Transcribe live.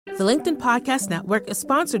The LinkedIn Podcast Network is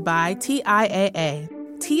sponsored by TIAA.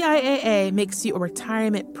 TIAA makes you a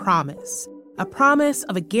retirement promise, a promise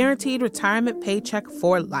of a guaranteed retirement paycheck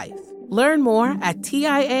for life. Learn more at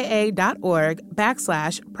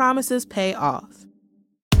TIAA.org/promises pay off.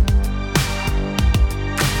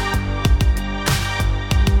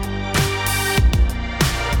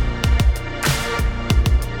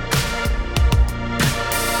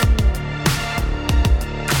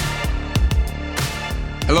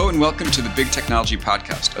 Hello and welcome to the Big Technology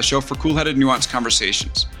Podcast, a show for cool-headed, nuanced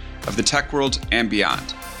conversations of the tech world and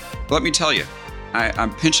beyond. But let me tell you,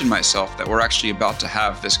 I'm pinching myself that we're actually about to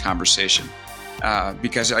have this conversation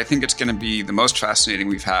because I think it's going to be the most fascinating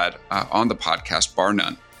we've had on the podcast, bar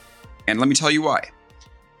none. And let me tell you why.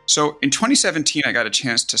 So in 2017, I got a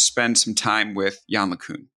chance to spend some time with Yann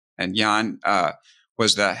LeCun. And Yann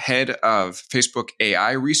was the head of Facebook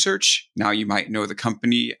AI research. Now you might know the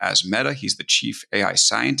company as Meta. He's the chief AI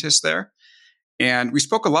scientist there. And we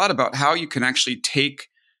spoke a lot about how you can actually take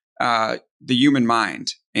the human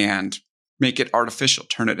mind and make it artificial,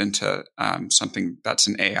 turn it into something that's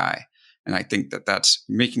an AI. And I think that that's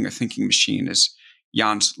making a thinking machine is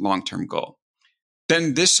Yann's long-term goal.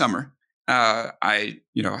 Then this summer, I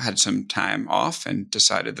had some time off and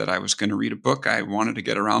decided that I was going to read a book I wanted to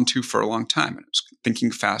get around to for a long time. And it was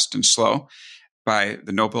Thinking Fast and Slow by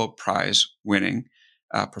the Nobel Prize winning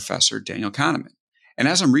professor Daniel Kahneman. And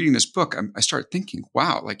as I'm reading this book, I start thinking,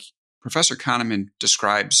 wow, like Professor Kahneman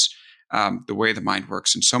describes the way the mind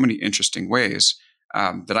works in so many interesting ways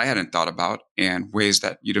that I hadn't thought about, and ways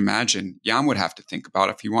that you'd imagine Yann would have to think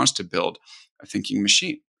about if he wants to build a thinking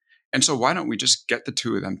machine. And so why don't we just get the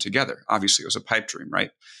two of them together? Obviously, it was a pipe dream,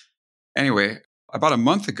 right? Anyway, about a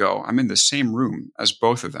month ago, I'm in the same room as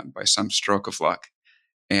both of them by some stroke of luck.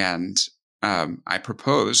 And I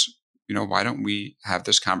propose, why don't we have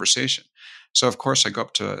this conversation? So, of course, I go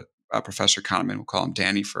up to Professor Kahneman, we'll call him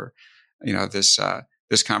Danny for, this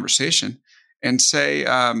conversation, and say,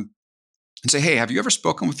 hey, have you ever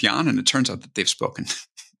spoken with Yann? And it turns out that they've spoken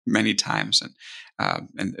many times.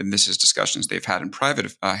 And this is discussions they've had in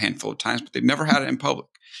private a handful of times, but they've never had it in public.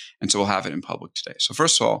 And so we'll have it in public today. So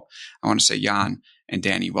first of all, I want to say Yann and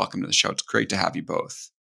Danny, welcome to the show. It's great to have you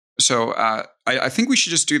both. So I think we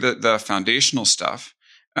should just do the foundational stuff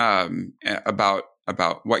about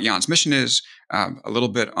what Yann's mission is, a little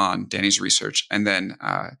bit on Danny's research, and then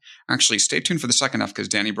actually stay tuned for the second half because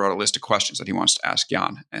Danny brought a list of questions that he wants to ask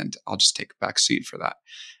Yann, and I'll just take a back seat for that.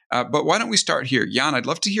 But why don't we start here? Yann, I'd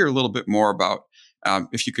love to hear a little bit more about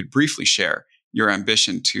if you could briefly share your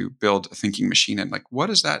ambition to build a thinking machine, and what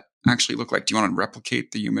does that actually look like? Do you want to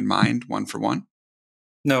replicate the human mind one for one?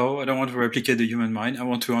 No, I don't want to replicate the human mind. I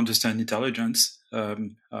want to understand intelligence. I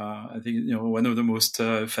think one of the most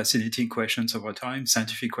fascinating questions of our time,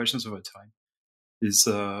 scientific questions of our time, is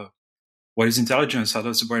what is intelligence? How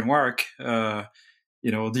does the brain work? The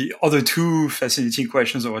other two fascinating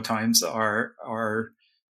questions of our times are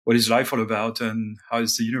what is life all about, and how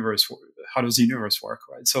does the universe work?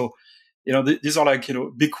 Right. So, these are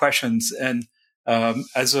big questions. And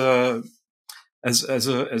as a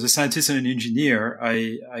scientist and an engineer,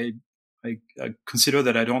 I consider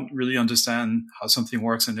that I don't really understand how something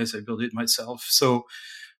works unless I build it myself. So,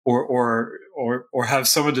 or have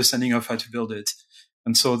some understanding of how to build it.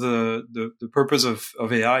 And so the purpose of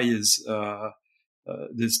AI is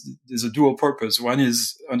there's a dual purpose. One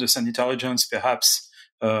is understand intelligence, perhaps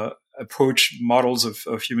approach models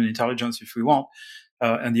of human intelligence if we want.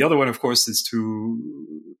 And the other one, of course, is to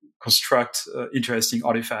construct interesting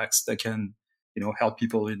artifacts that can, help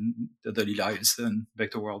people in their daily lives and make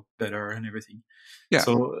the world better and everything. Yeah.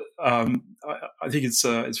 So I think it's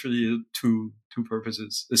really two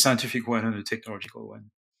purposes: the scientific one and the technological one.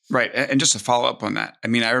 Right. And just to follow up on that, I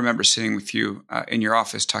mean, I remember sitting with you in your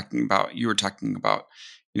office you were talking about,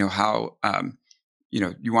 how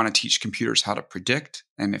you want to teach computers how to predict,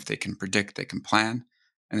 and if they can predict, they can plan,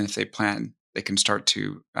 and if they plan, they can start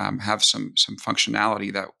to have some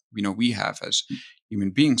functionality that we have as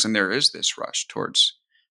human beings. And there is this rush towards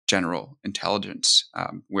general intelligence,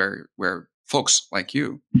 where folks like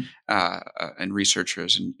you and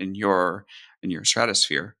researchers in your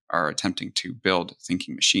stratosphere are attempting to build a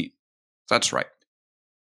thinking machine. That's right.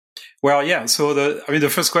 Well, yeah. So the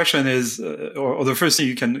first question is, or the first thing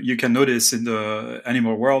you can notice in the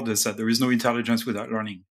animal world is that there is no intelligence without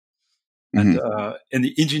learning. Mm-hmm. And in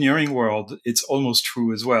the engineering world, it's almost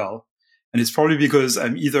true as well. And it's probably because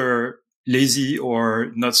I'm either lazy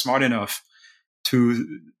or not smart enough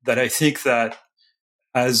that I think that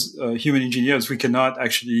as human engineers, we cannot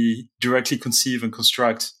actually directly conceive and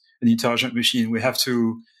construct an intelligent machine. We have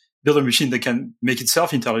to build a machine that can make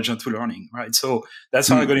itself intelligent through learning, right? So that's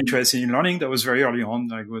how I got interested in learning. That was very early on,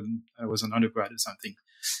 like when I was an undergrad or something.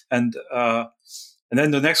 And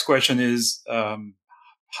then the next question is,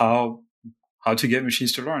 how to get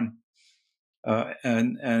machines to learn.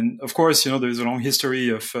 And of course, there's a long history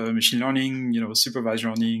of machine learning, supervised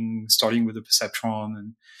learning, starting with the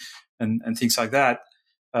perceptron and things like that.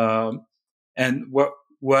 And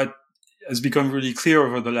what has become really clear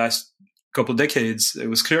over the last couple of decades, it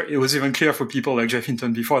was even clear for people like Geoff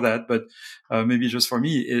Hinton before that, but maybe just for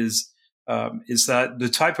me, is that the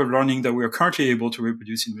type of learning that we are currently able to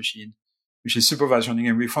reproduce in machine, which is supervised learning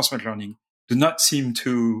and reinforcement learning, do not seem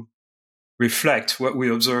to reflect what we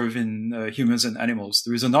observe in humans and animals.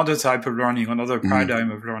 There is another type of learning, another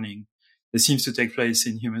paradigm of learning that seems to take place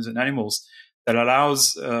in humans and animals that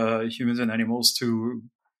allows humans and animals to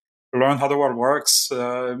learn how the world works,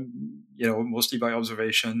 mostly by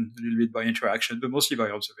observation, a little bit by interaction, but mostly by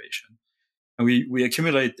observation. And we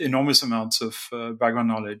accumulate enormous amounts of background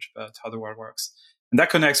knowledge about how the world works. And that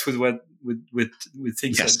connects with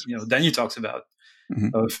things that, Danny talks about.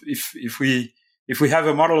 Of if we have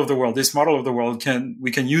a model of the world, this model of the world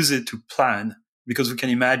we can use it to plan, because we can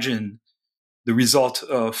imagine the result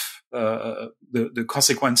of the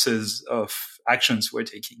consequences of actions we're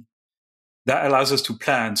taking. That allows us to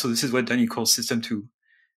plan. So this is what Danny calls system 2.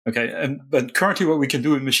 Okay. But currently what we can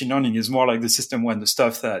do in machine learning is more like the system 1, the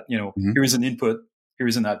stuff that, here is an input, here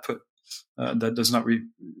is an output, that does not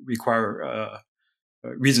require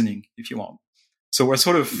reasoning, if you want. So we're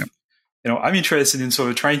sort of, I'm interested in sort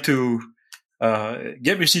of trying to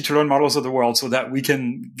get machines to learn models of the world so that we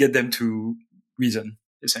can get them to reason,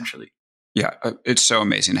 essentially. Yeah, it's so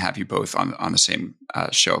amazing to have you both on the same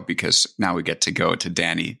show, because now we get to go to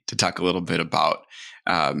Danny to talk a little bit about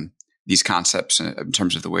these concepts in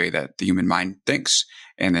terms of the way that the human mind thinks.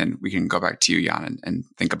 And then we can go back to you, Jan, and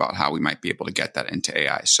think about how we might be able to get that into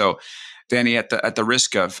AI. So, Danny, at the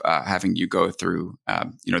risk of having you go through,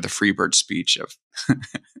 the Freebird speech of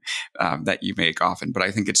that you make often, but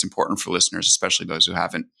I think it's important for listeners, especially those who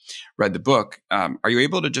haven't read the book. Are you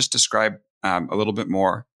able to just describe a little bit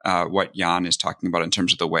more what Jan is talking about in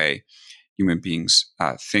terms of the way human beings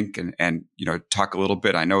think, and talk a little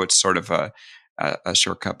bit? I know it's sort of a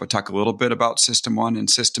shortcut, but talk a little bit about System 1 and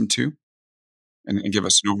System 2, and give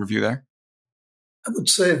us an overview there. I would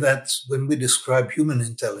say that when we describe human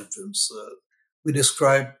intelligence, we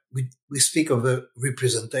speak of a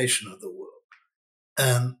representation of the world,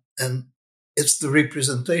 and it's the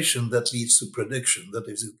representation that leads to prediction. That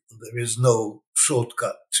is, there is no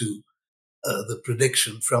shortcut to the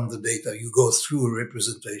prediction from the data. You go through a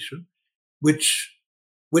representation, which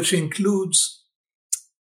includes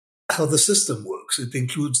how the system works. It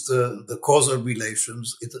includes the causal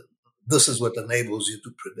relations. This is what enables you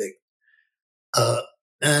to predict.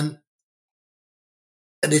 And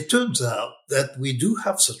it turns out that we do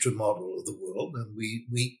have such a model of the world, and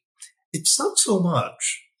it's not so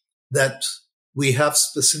much that we have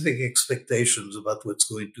specific expectations about what's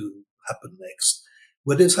going to happen next.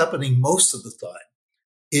 What is happening most of the time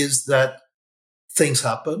is that things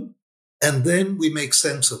happen, and then we make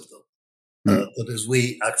sense of them. That is,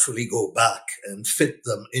 we actually go back and fit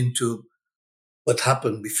them into what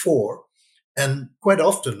happened before. And quite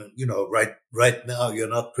often, right now, you're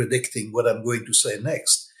not predicting what I'm going to say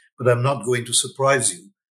next, but I'm not going to surprise you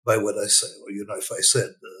by what I say. Or, if I said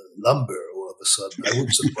lumber all of a sudden, I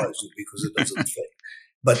would surprise you because it doesn't fit.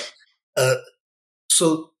 But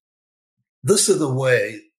so this is the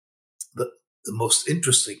way, the most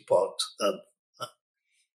interesting part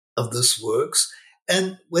of this works.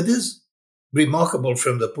 And what is remarkable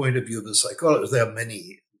from the point of view of a psychologist, there are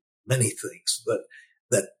many, many things, but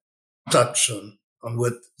that touch on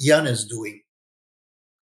what Jan is doing.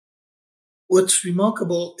 What's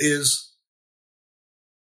remarkable is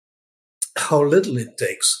how little it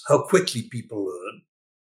takes, how quickly people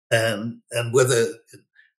learn, and whether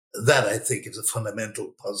that, I think, is a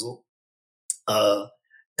fundamental puzzle.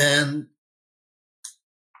 And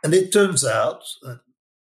it turns out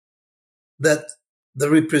that the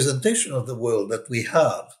representation of the world that we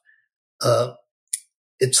have,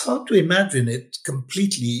 it's hard to imagine it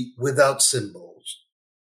completely without symbols.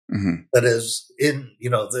 That is,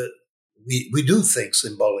 we do things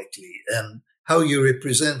symbolically, and how you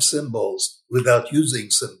represent symbols without using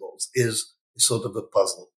symbols is sort of a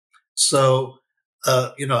puzzle. So,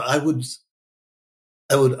 I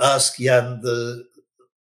would ask Jan the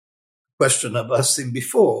question I've asked him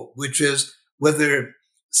before, which is whether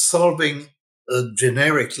solving a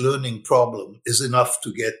generic learning problem is enough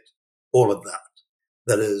to get all of that.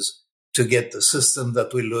 That is, to get the system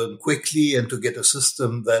that we learn quickly and to get a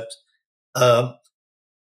system that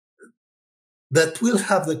that will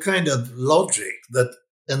have the kind of logic that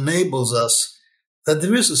enables us, that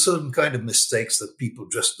there is a certain kind of mistakes that people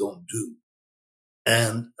just don't do.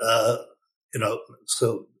 And,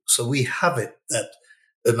 so we have it that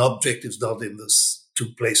an object is not in this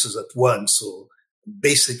two places at once, or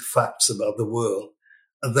basic facts about the world,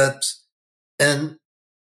 and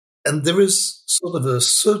there is sort of a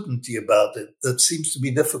certainty about it that seems to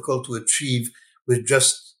be difficult to achieve with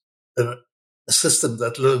just a system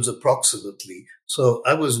that learns approximately. So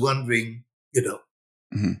I was wondering,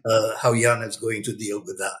 how Jan is going to deal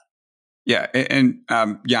with that. Yeah. And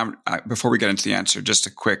Jan, before we get into the answer, just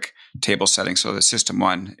a quick table setting. So the system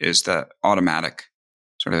one is the automatic,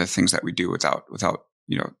 sort of the things that we do without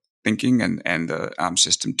thinking. And the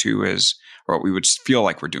system two is, or what we would feel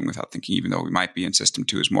like we're doing without thinking, even though we might be in system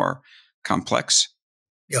two, is more complex.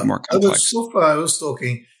 Yeah. More complex. So far I was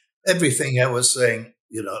talking everything I was saying,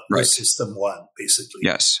 right. is system one, basically.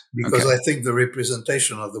 Yes. Because I think the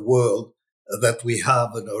representation of the world that we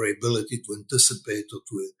have and our ability to anticipate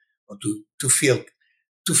or to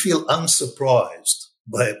feel unsurprised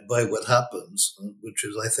by what happens, which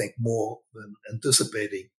is, I think, more than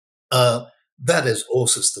anticipating. That is all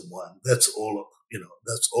system one. That's all,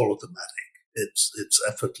 that's all automatic. It's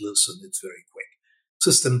effortless and it's very quick.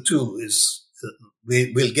 System two is,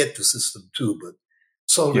 we'll get to system two, but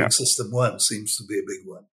solving system one seems to be a big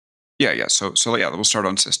one. Yeah. So we'll start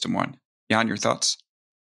on system one. Jan, your thoughts?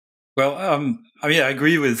 Well, I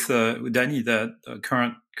agree with Danny that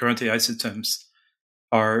current AI systems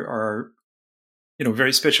are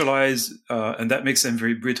very specialized, and that makes them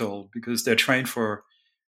very brittle because they're trained for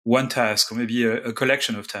one task or maybe a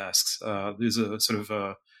collection of tasks. There's a sort of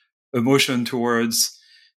a motion towards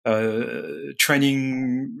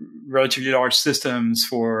training relatively large systems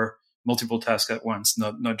for multiple tasks at once,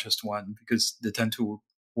 not just one, because they tend to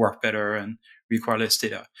work better and require less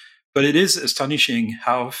data. But it is astonishing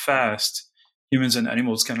how fast humans and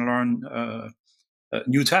animals can learn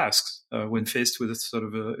new tasks when faced with sort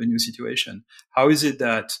of a new situation. How is it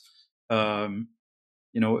that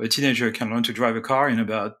a teenager can learn to drive a car in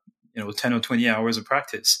about 10 or 20 hours of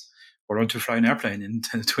practice, or learn to fly an airplane in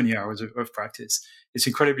 10 or 20 hours of practice? It's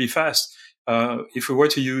incredibly fast. If we were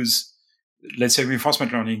to use, let's say,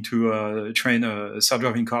 reinforcement learning to train a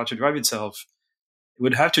self-driving car to drive itself, it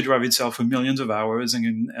would have to drive itself for millions of hours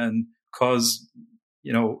and cause,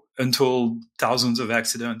 untold thousands of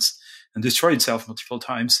accidents and destroy itself multiple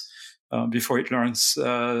times before it learns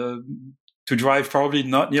to drive probably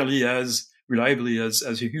not nearly as reliably as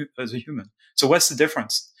a human. So what's the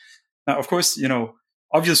difference? Now, of course,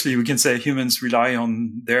 obviously we can say humans rely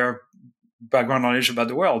on their background knowledge about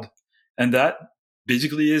the world. And that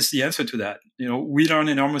basically is the answer to that. We learn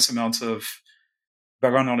enormous amounts of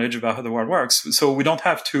background knowledge about how the world works. So we don't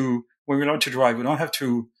have to, when we learn to drive, we don't have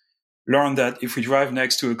to learn that if we drive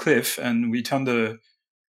next to a cliff and we turn the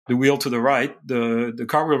wheel to the right, the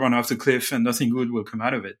car will run off the cliff and nothing good will come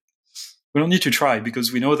out of it. We don't need to try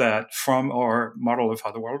because we know that from our model of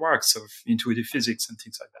how the world works, of intuitive physics and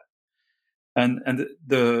things like that. And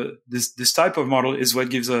this type of model is what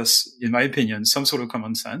gives us, in my opinion, some sort of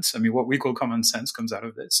common sense. I mean, what we call common sense comes out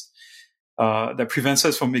of this. That prevents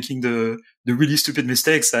us from making the really stupid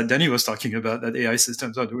mistakes that Danny was talking about that AI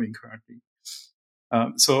systems are doing currently.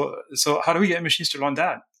 So how do we get machines to learn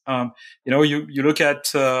that? You look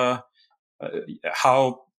at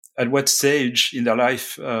how, at what stage in their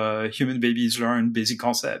life human babies learn basic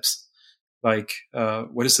concepts, like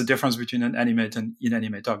what is the difference between an animate and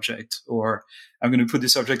inanimate object? Or I'm going to put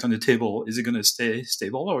this object on the table. Is it going to stay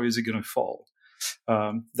stable or is it going to fall?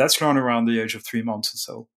 That's learned around the age of 3 months or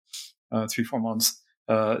so. 3-4 months.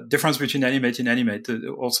 Difference between animate and inanimate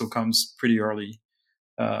also comes pretty early.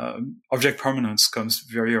 Object permanence comes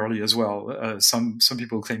very early as well. Some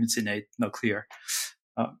people claim it's innate, not clear.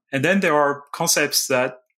 And then there are concepts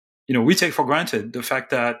that we take for granted. The fact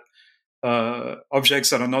that objects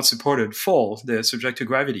that are not supported fall, they're subject to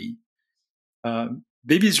gravity.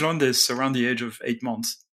 Babies learn this around the age of 8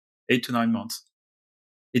 months, 8 to 9 months.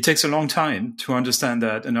 It takes a long time to understand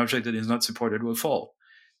that an object that is not supported will fall.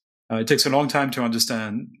 It takes a long time to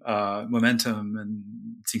understand momentum and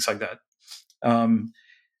things like that.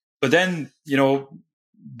 But then,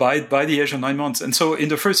 by the age of 9 months, and so in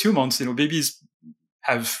the first few months, babies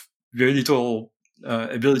have very little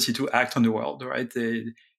ability to act on the world, right? They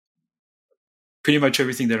pretty much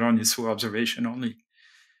everything they learn is through observation only.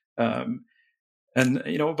 And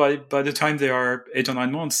by the time they are 8 or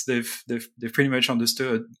 9 months, they've pretty much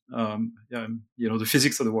understood the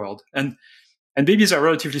physics of the world. And babies are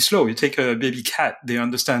relatively slow. You take a baby cat, they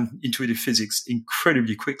understand intuitive physics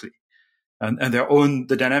incredibly quickly. and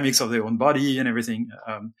the dynamics of their own body and everything.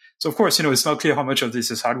 So of course, it's not clear how much of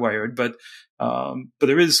this is hardwired, but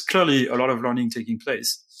there is clearly a lot of learning taking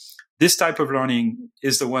place. This type of learning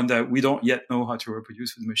is the one that we don't yet know how to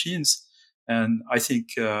reproduce with machines. And I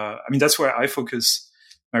think, that's where I focus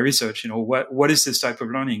my research. What is this type of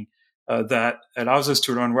learning that allows us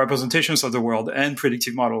to learn representations of the world and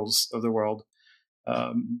predictive models of the world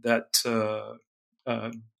that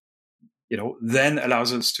then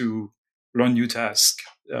allows us to learn new tasks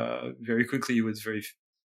very quickly with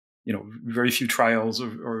very few trials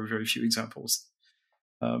or very few examples.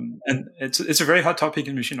 And it's a very hot topic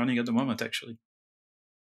in machine learning at the moment, actually.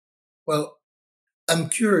 Well, I'm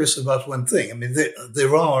curious about one thing. I mean,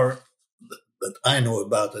 there are, that I know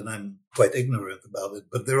about, and I'm quite ignorant about it,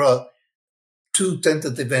 but there are two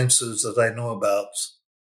tentative answers that I know about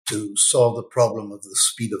to solve the problem of the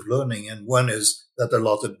speed of learning. And one is that a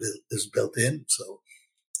lot of is built in. So,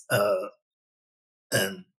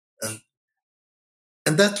 and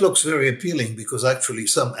that looks very appealing because actually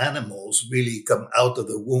some animals really come out of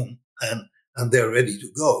the womb and they're ready to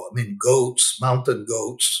go. I mean, goats, mountain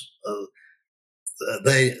goats,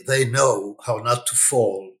 they know how not to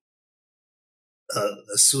fall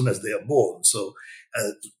as soon as they are born. So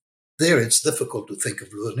there it's difficult to think of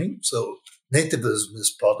learning. So nativism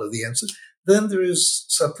is part of the answer. Then there is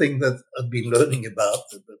something that I've been learning about,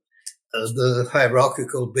 the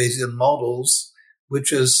hierarchical Bayesian models,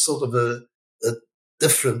 which is sort of a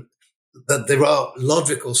different, that there are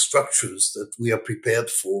logical structures that we are prepared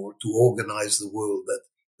for to organize the world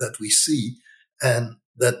that we see, and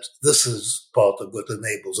that this is part of what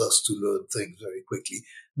enables us to learn things very quickly.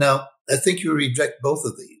 Now, I think you reject both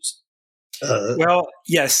of these. Well,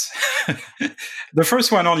 yes. The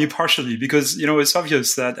first one only partially, because, it's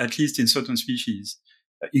obvious that at least in certain species,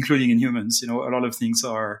 including in humans, a lot of things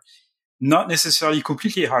are not necessarily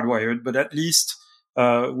completely hardwired, but at least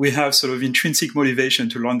we have sort of intrinsic motivation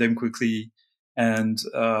to learn them quickly, and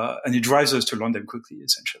it drives us to learn them quickly,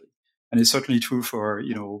 essentially. And it's certainly true for,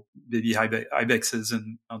 baby ibexes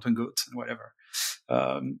and mountain goats and whatever.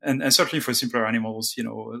 And certainly for simpler animals,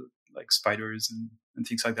 like spiders and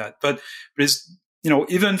things like that. But it's,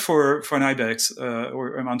 even for an ibex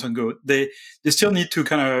or a mountain goat, they still need to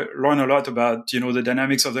kind of learn a lot about, the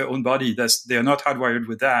dynamics of their own body. They are not hardwired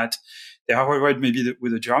with that. They are hardwired maybe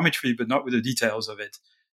with the geometry, but not with the details of it.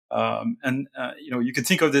 You can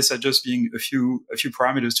think of this as just being a few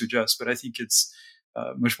parameters to adjust, but I think it's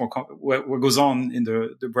much more what goes on in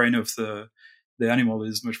the brain of the animal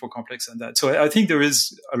is much more complex than that. So I think there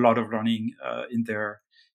is a lot of learning in there,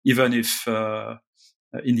 even if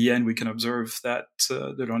in the end we can observe that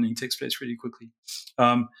the learning takes place really quickly.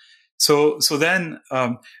 So then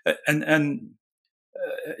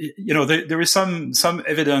there is some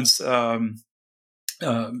evidence for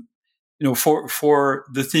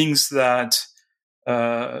the things that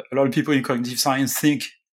a lot of people in cognitive science think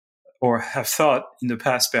or have thought in the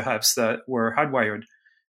past, perhaps, that were hardwired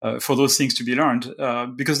for those things to be learned,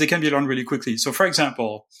 because they can be learned really quickly. So, for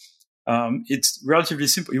example, it's relatively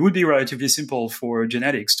simple. It would be relatively simple for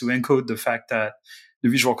genetics to encode the fact that the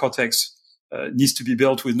visual cortex needs to be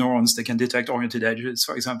built with neurons that can detect oriented edges,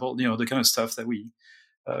 for example, the kind of stuff that we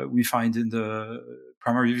find in the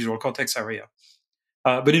primary visual cortex area.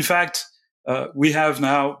 But in fact, we have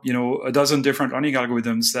now, a dozen different learning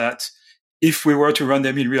algorithms that, if we were to run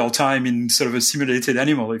them in real time in sort of a simulated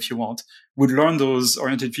animal, if you want, would learn those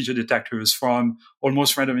oriented feature detectors from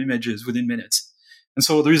almost random images within minutes. And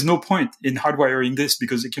so there is no point in hardwiring this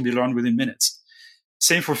because it can be learned within minutes.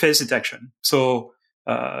 Same for face detection. So,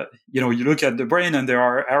 you look at the brain and there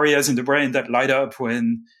are areas in the brain that light up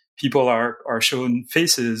when people are shown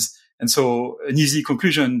faces. And so an easy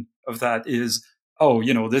conclusion of that is,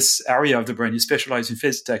 this area of the brain is specialized in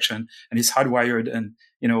face detection and it's hardwired, and,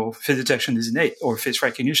 face detection is innate, or face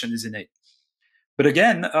recognition is innate. But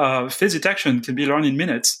again, face detection can be learned in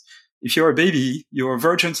minutes. If you're a baby, your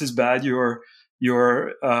vergence is bad, your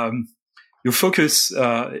focus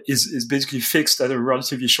is basically fixed at a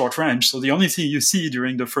relatively short range. So the only thing you see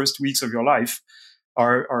during the first weeks of your life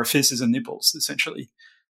are faces and nipples, essentially.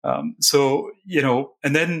 And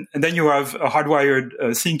then you have a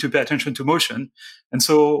hardwired thing to pay attention to motion. And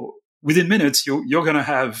so within minutes, you're going to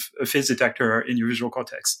have a face detector in your visual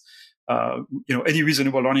cortex. Any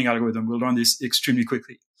reasonable learning algorithm will learn this extremely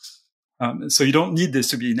quickly. So you don't need this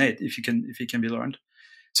to be innate if it can be learned.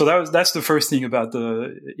 So that's the first thing about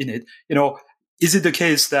the innate. Is it the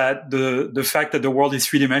case that the fact that the world is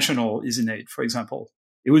three-dimensional is innate, for example?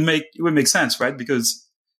 It would make sense, right? Because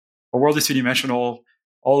our world is three-dimensional.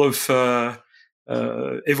 All of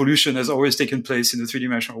evolution has always taken place in the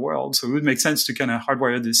three-dimensional world. So it would make sense to kind of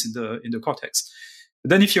hardwire this in the cortex. But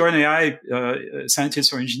then if you're an AI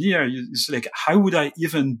scientist or engineer, it's like, how would I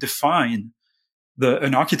even define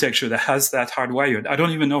an architecture that has that hardwired? I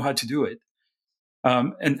don't even know how to do it.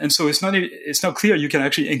 And so it's not clear you can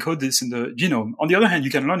actually encode this in the genome. On the other hand,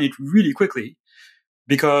 you can learn it really quickly,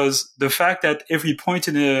 because the fact that every point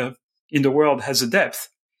in the world has a depth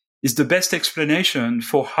is the best explanation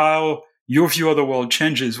for how your view of the world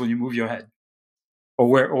changes when you move your head,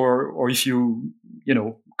 or if you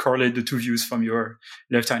correlate the two views from your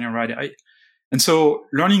left eye and right eye. And so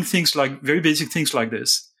learning things like very basic things like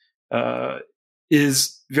this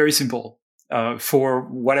is very simple for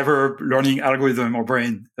whatever learning algorithm or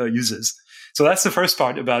brain uses. So that's the first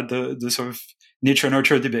part about the sort of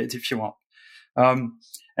nature-nurture debate, if you want.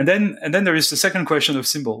 And then there is the second question of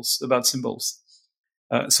about symbols.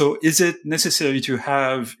 So is it necessary to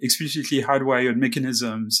have explicitly hardwired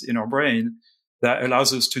mechanisms in our brain that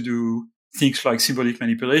allows us to do things like symbolic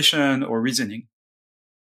manipulation or reasoning?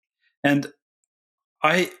 And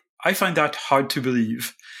I find that hard to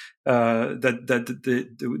believe that they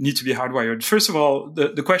need to be hardwired. First of all,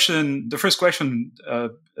 the first question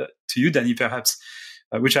to you, Danny, perhaps,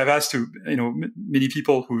 which I've asked to many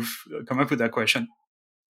people who've come up with that question,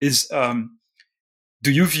 is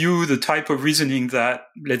do you view the type of reasoning that,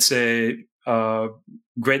 let's say,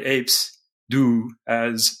 great apes do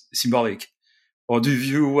as symbolic? Or do you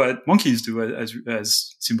view what monkeys do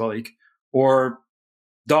as symbolic? Or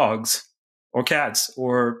dogs? Or cats?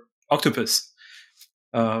 Or octopus?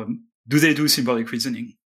 Do they do symbolic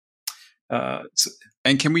reasoning?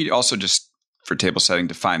 And can we also just, for table setting,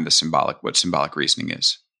 define what symbolic reasoning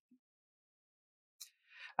is?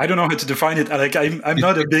 I don't know how to define it. I'm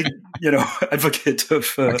not a big, advocate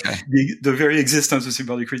of the very existence of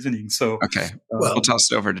symbolic reasoning. So, we'll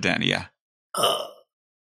toss it over to Danny. Yeah. I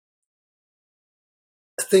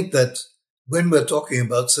think that when we're talking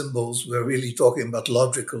about symbols, we're really talking about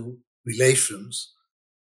logical relations.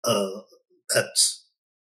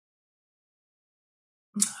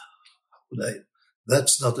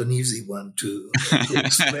 That's not an easy one to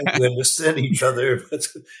explain. We understand each other,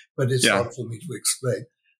 but it's hard for me to explain.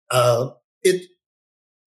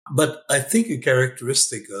 But I think a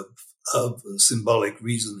characteristic of symbolic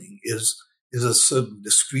reasoning is a certain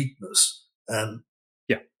discreteness, and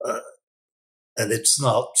it's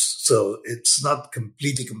not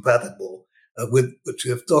completely compatible with what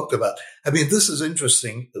you have talked about. I mean, this is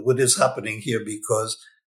interesting, what is happening here, because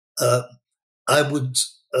I would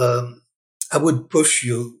push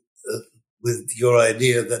you with your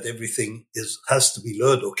idea that everything has to be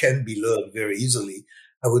learned or can be learned very easily.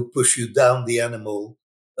 I would push you down the animal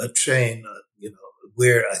chain,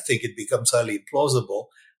 where I think it becomes highly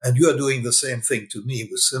plausible. And you are doing the same thing to me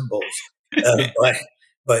with symbols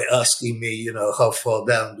by asking me, how far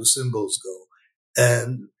down do symbols go?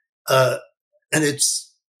 And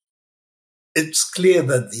it's clear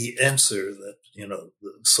that the answer that, the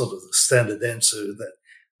sort of the standard answer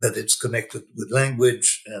that it's connected with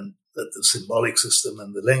language, and that the symbolic system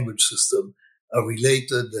and the language system are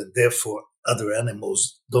related, and therefore other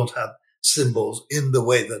animals don't have symbols in the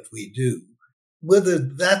way that we do. Whether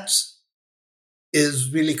that is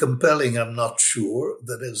really compelling, I'm not sure.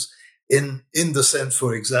 That is, in the sense,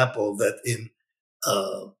 for example, that in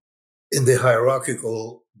the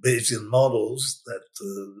hierarchical Bayesian models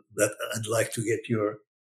that I'd like to get your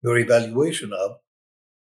evaluation of,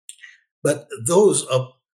 but those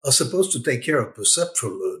are supposed to take care of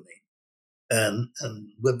perceptual learning, and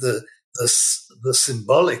with the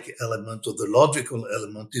symbolic element or the logical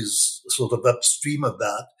element is sort of upstream of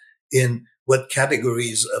that in what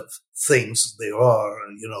categories of things there are,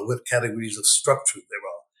 what categories of structure there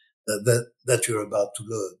are that you're about to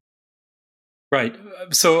learn. Right.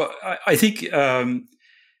 So I think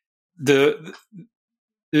there's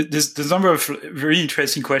a number of very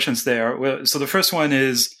interesting questions there. Well, so the first one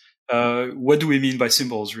is, what do we mean by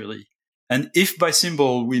symbols, really? And if by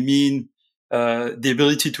symbol we mean the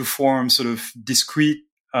ability to form sort of discrete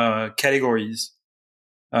categories,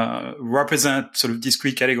 represent sort of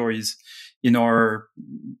discrete categories in our,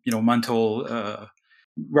 mental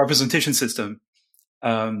representation system,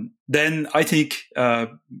 then I think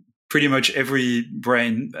pretty much every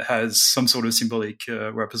brain has some sort of symbolic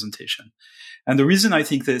representation. And the reason I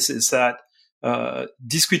think this is that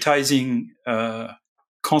discretizing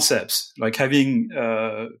concepts, like having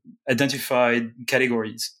identified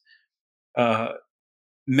categories,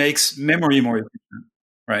 makes memory more efficient,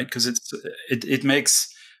 right? Because it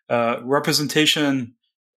makes representation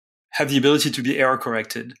have the ability to be error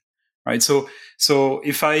corrected, right? So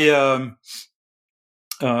if I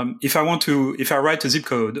if I write a zip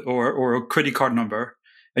code or a credit card number,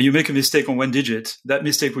 and you make a mistake on one digit, that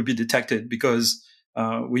mistake would be detected because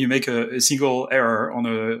when you make a single error on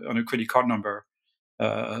a credit card number,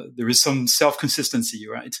 there is some self-consistency,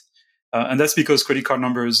 right? And that's because credit card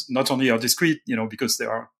numbers not only are discrete, because they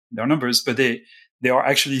are numbers, but they are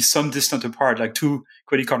actually some distance apart. Like two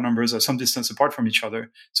credit card numbers are some distance apart from each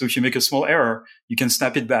other. So if you make a small error, you can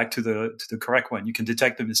snap it back to the correct one. You can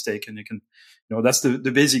detect the mistake, and you can, that's the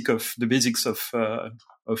basics of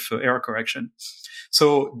error correction.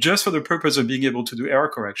 So just for the purpose of being able to do error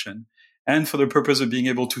correction, and for the purpose of being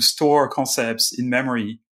able to store concepts in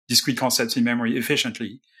memory, discrete concepts in memory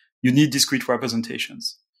efficiently, you need discrete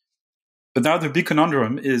representations. But now the big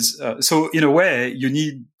conundrum is, so in a way, you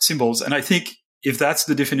need symbols. And I think if that's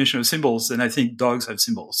the definition of symbols, then I think dogs have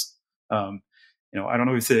symbols. I don't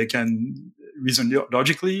know if they can reason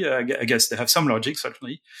logically. I guess they have some logic,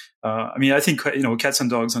 certainly. I think, cats and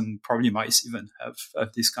dogs and probably mice even have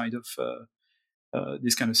this kind of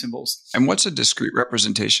symbols. And what's a discrete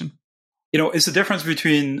representation? It's the difference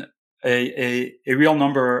between a real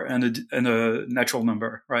number and a natural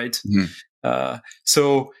number, right? Mm-hmm.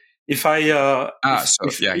 So if I go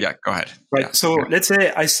ahead. Right. Yeah. So let's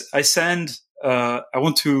say I send I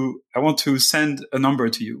want to send a number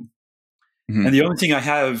to you, mm-hmm. and the only thing I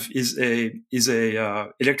have is a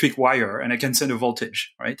electric wire, and I can send a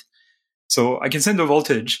voltage, right? So I can send a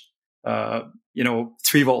voltage,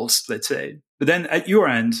 3 volts, let's say. But then at your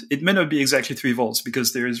end, it may not be exactly 3 volts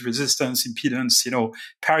because there is resistance, impedance,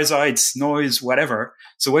 parasites, noise, whatever.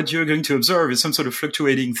 So what you're going to observe is some sort of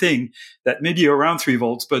fluctuating thing that may be around 3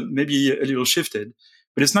 volts, but maybe a little shifted.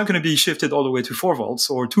 But it's not going to be shifted all the way to 4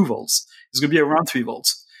 volts or 2 volts. It's going to be around 3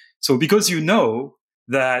 volts. So because you know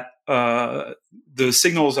that the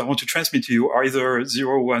signals I want to transmit to you are either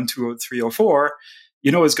 0, 1, 2, or 3, or 4,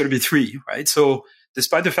 it's going to be 3, right? So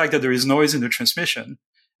despite the fact that there is noise in the transmission,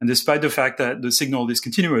 and despite the fact that the signal is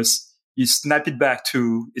continuous, you snap it back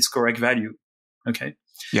to its correct value. Okay.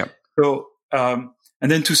 Yeah. So, and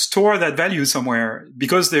then to store that value somewhere,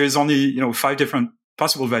 because there is only, 5 different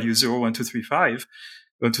possible values, 0, 1, 2, 3, 5,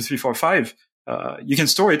 1, 2, 3, 4, 5, you can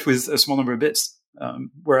store it with a small number of bits.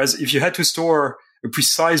 Whereas if you had to store a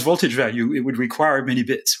precise voltage value, it would require many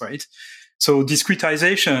bits, right? So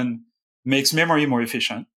discretization makes memory more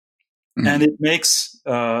efficient, mm-hmm. and it makes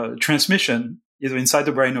transmission either inside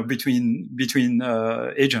the brain or between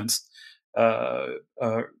agents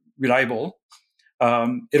reliable.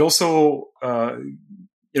 It also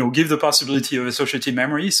gives the possibility of associative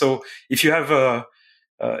memory. So if you have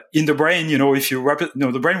in the brain, if you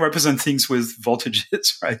the brain represents things with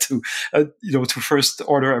voltages, right? To first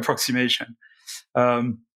order approximation.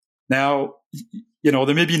 Now,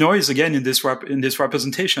 there may be noise again in this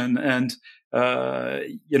representation, and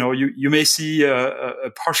you may see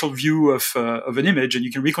a partial view of an image, and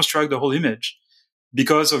you can reconstruct the whole image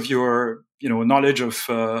because of your knowledge of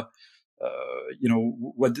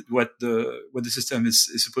what the system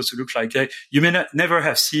is supposed to look like. You may never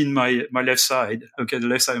have seen my left side, the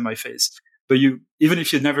left side of my face, but even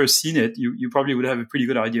if you'd never seen it, you probably would have a pretty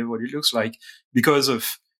good idea of what it looks like because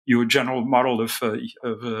of your general model of a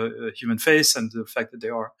human face and the fact that they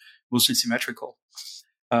are mostly symmetrical.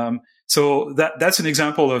 So that's an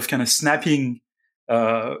example of kind of snapping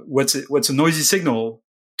what's a noisy signal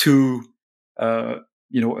to a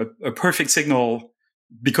perfect signal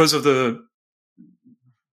because of the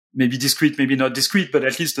maybe discrete, maybe not discrete, but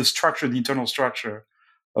at least the structure, the internal structure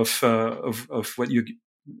of what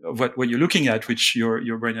you're looking at, which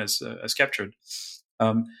your brain has captured.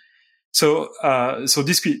 So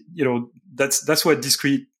discrete, that's what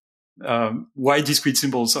discrete, why discrete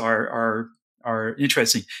symbols are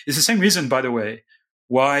interesting. It's the same reason, by the way,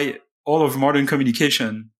 why all of modern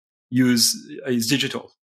communication is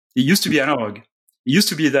digital. It used to be analog. It used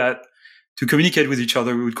to be that to communicate with each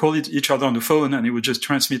other, we would call each other on the phone, and it would just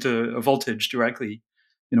transmit a voltage directly,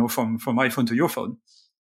 from my phone to your phone.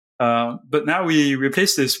 But now we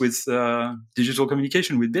replace this with digital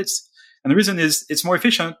communication with bits. And the reason is it's more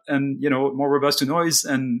efficient and, more robust to noise,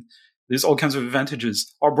 and there's all kinds of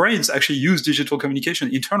advantages. Our brains actually use digital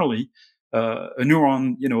communication internally. A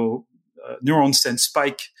neuron, neurons send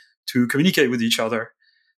spike to communicate with each other.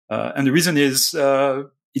 And the reason is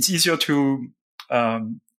it's easier to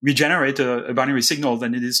regenerate a binary signal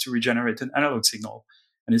than it is to regenerate an analog signal.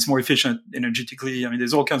 And it's more efficient energetically.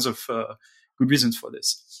 There's all kinds of good reasons for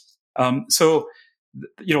this. So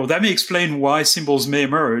that may explain why symbols may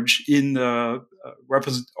emerge in all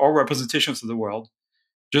representations of the world,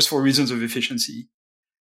 just for reasons of efficiency,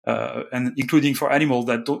 and including for animals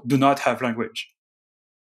that do not have language.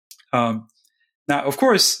 Now, of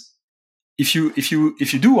course,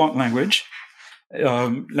 if you do want language,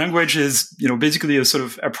 language is, basically a sort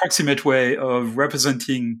of approximate way of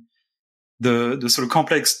representing the sort of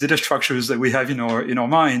complex data structures that we have in our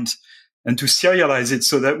mind, and to serialize it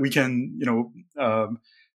so that we can,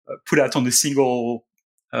 put that on a single,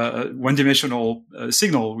 one-dimensional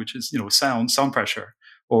signal, which is, sound pressure,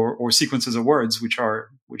 or sequences of words, which are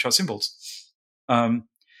symbols. And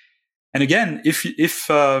again, if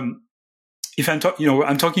I'm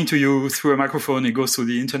talking to you through a microphone, it goes through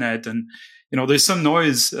the internet, and there's some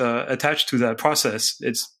noise attached to that process.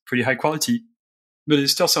 It's pretty high quality, but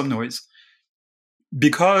there's still some noise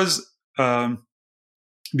because our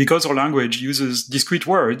language uses discrete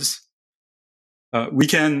words. We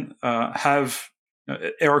can have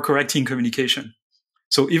error correcting communication.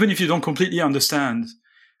 So even if you don't completely understand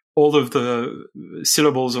all of the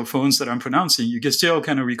syllables or phones that I'm pronouncing, you can still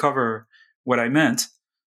kind of recover what I meant.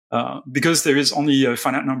 Because there is only a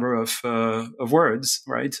finite number of words,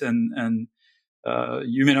 right? And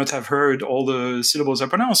you may not have heard all the syllables I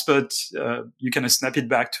pronounced, but you can snap it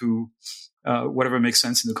back to whatever makes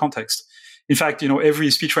sense in the context. In fact, every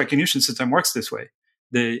speech recognition system works this way.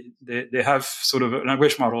 They have sort of a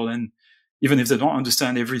language model, and even if they don't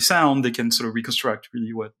understand every sound, they can sort of reconstruct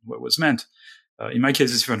really what was meant. In my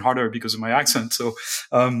case, it's even harder because of my accent. So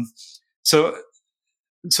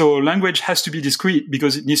language has to be discrete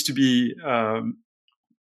because it needs to be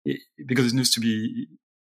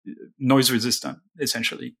noise resistant,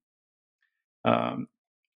 essentially. And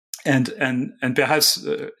perhaps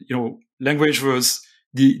language was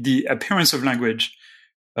the appearance of language,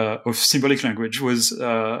 of symbolic language, was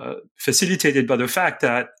facilitated by the fact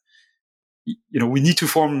that we need to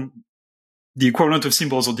form the equivalent of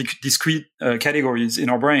symbols or discrete categories in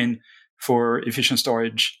our brain for efficient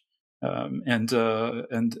storage. And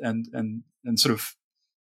sort of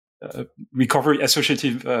recovery,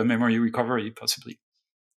 associative memory recovery, possibly.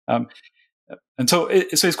 And so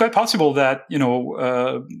it's quite possible that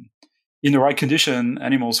in the right condition,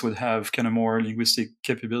 animals would have kind of more linguistic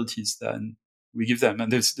capabilities than we give them.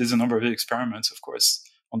 And there's a number of experiments, of course,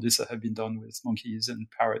 on this that have been done with monkeys and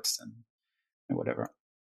parrots and whatever.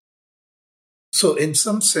 So in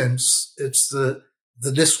some sense, it's the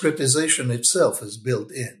discretization itself is built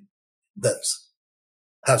in. That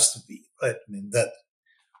has to be, right? I mean,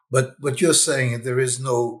 but what you're saying, there is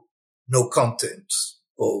no content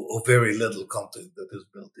or very little content that is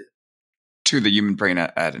built in. To the human brain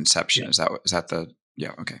at inception. Yeah. Is that the,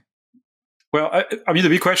 yeah. Okay. Well, I mean, the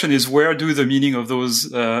big question is, where do the meaning of those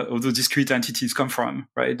discrete entities come from,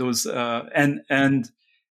 right? Those, and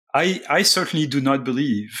I certainly do not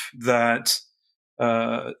believe that,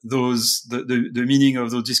 the meaning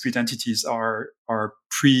of those discrete entities are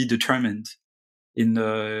predetermined in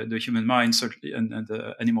the human mind, certainly, and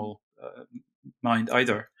the animal mind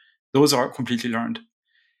either. Those are completely learned.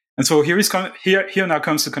 And so here now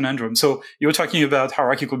comes the conundrum. So you're talking about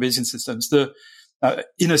hierarchical Bayesian systems.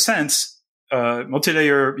 In a sense,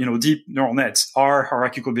 multi-layer, deep neural nets are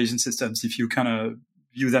hierarchical Bayesian systems if you kind of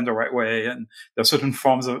view them the right way, and there are certain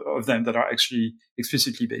forms of them that are actually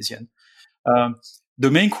explicitly Bayesian.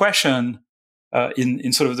 The main question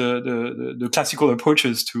in sort of the classical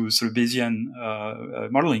approaches to sort of Bayesian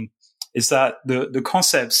modeling is that the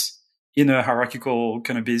concepts in a hierarchical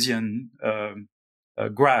kind of Bayesian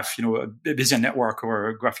graph, a Bayesian network or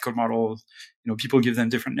a graphical model, people give them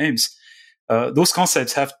different names. Those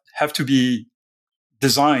concepts have to be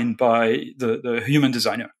designed by the human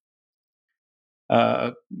designer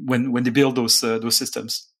when they build those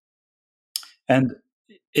systems. And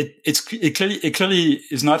it clearly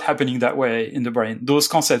is not happening that way in the brain. Those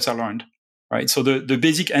concepts are learned, right? So the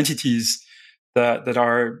basic entities that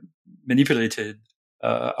are manipulated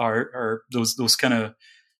are those kind of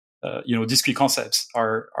discrete concepts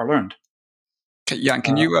are learned. Jan,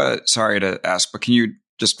 can you sorry to ask, but can you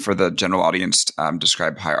just for the general audience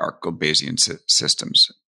describe hierarchical Bayesian systems?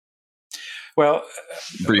 Well,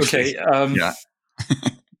 briefly. Okay. Yeah.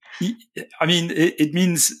 I mean, it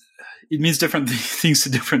means different things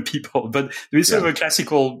to different people, but there is sort of a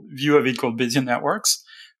classical view of it called Bayesian networks,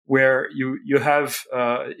 where you have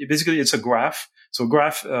basically it's a graph. So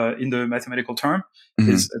graph in the mathematical term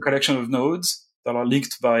is a collection of nodes that are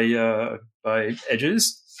linked by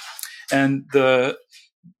edges, and the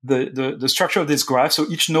structure of this graph. So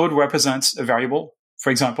each node represents a variable.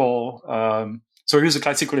 For example, so here's a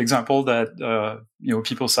classical example that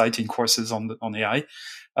people cite in courses on AI.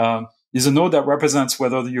 Is a node that represents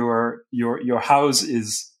whether your house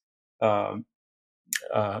is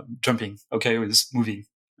jumping, okay, or is moving.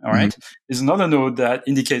 All right. There's another node that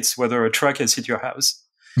indicates whether a truck has hit your house.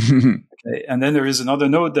 Okay. And then there is another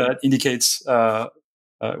node that indicates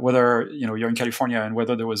whether you're in California and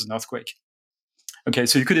whether there was an earthquake. Okay,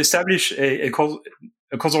 so you could establish a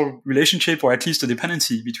causal relationship, or at least a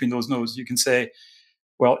dependency between those nodes. You can say,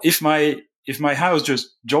 well, if my house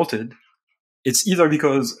just jolted, it's either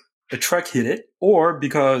because a truck hit it or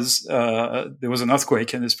because there was an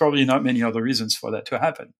earthquake, and there's probably not many other reasons for that to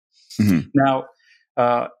happen. Mm-hmm. Now,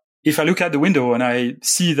 if I look out the window and I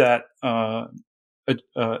see that a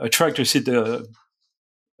truck just hit the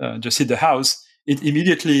house, it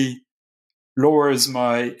immediately lowers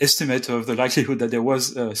my estimate of the likelihood that there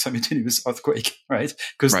was a simultaneous earthquake, right?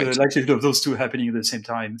 Because the likelihood of those two happening at the same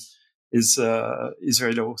time is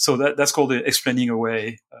very low. So that's called the explaining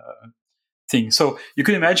away thing. So you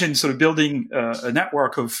can imagine sort of building a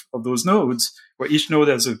network of those nodes where each node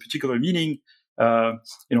has a particular meaning. For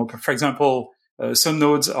example, some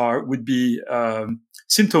nodes would be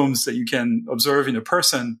symptoms that you can observe in a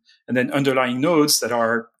person, and then underlying nodes that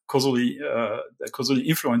are causally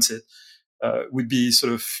influence it would be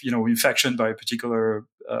sort of infection by a particular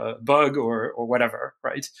bug or whatever,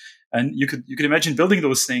 right? And you could imagine building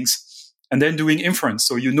those things and then doing inference.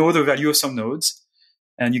 So the value of some nodes,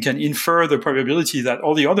 and you can infer the probability that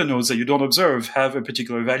all the other nodes that you don't observe have a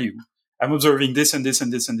particular value. I'm observing this and this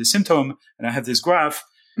and this and this symptom, and I have this graph.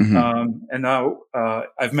 Mm-hmm. And now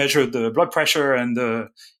I've measured the blood pressure and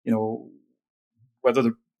whether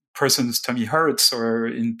the person's tummy hurts or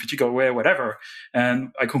in a particular way or whatever,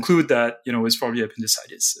 and I conclude that it's probably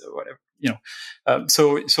appendicitis or whatever.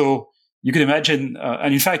 So you can imagine,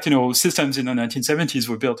 and in fact, systems in the 1970s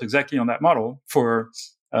were built exactly on that model for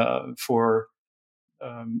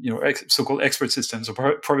so-called expert systems or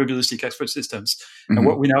probabilistic expert systems, mm-hmm. and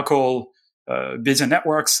what we now call Bayesian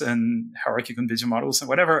networks and hierarchical Bayesian models and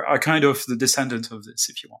whatever are kind of the descendant of this,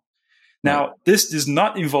 if you want. Now, this does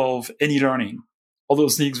not involve any learning. All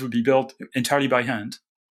those things would be built entirely by hand,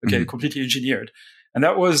 mm-hmm. completely engineered. And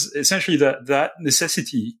that was essentially that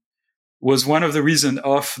necessity was one of the reasons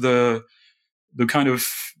of the kind of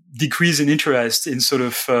decrease in interest in sort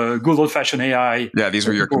of good old-fashioned AI. Yeah, these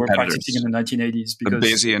were your competitors. Were practicing in the 1980s.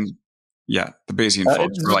 Because the Bayesian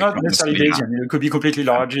folks were like not necessarily Bayesian. It could be completely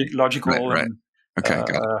logical right. And okay,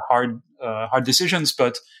 hard decisions.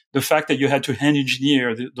 But the fact that you had to hand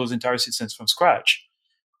engineer those entire systems from scratch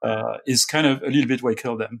is kind of a little bit what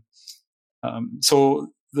killed them.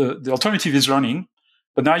 So the alternative is learning.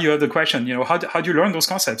 But now you have the question, how do you learn those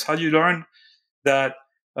concepts? How do you learn that,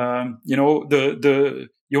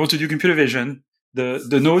 you want to do computer vision,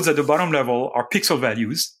 the nodes at the bottom level are pixel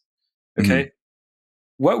values. Okay. Mm-hmm.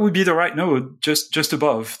 What would be the right node just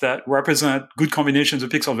above that represent good combinations of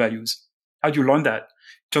pixel values? How do you learn that?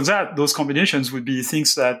 Turns out those combinations would be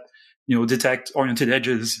things that, detect oriented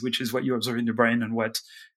edges, which is what you observe in the brain and what,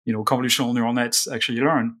 convolutional neural nets actually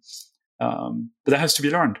learn. But that has to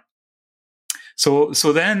be learned. So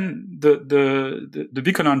then the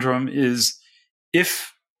big conundrum is,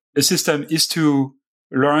 if a system is to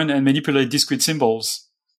learn and manipulate discrete symbols,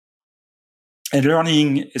 and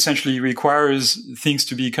learning essentially requires things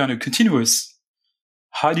to be kind of continuous,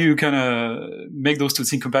 how do you kind of make those two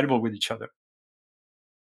things compatible with each other?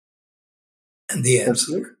 And the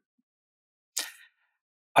answer?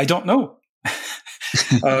 I don't know.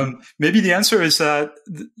 Maybe the answer is that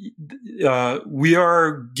we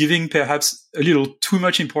are giving perhaps a little too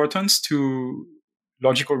much importance to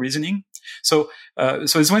logical reasoning. So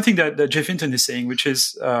it's one thing that Jeff Hinton is saying, which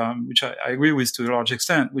is which I agree with to a large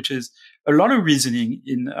extent, which is a lot of reasoning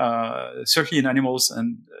certainly in animals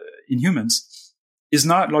and in humans is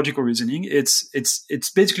not logical reasoning. It's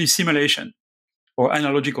basically simulation or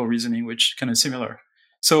analogical reasoning, which kind of similar.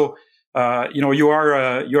 So you're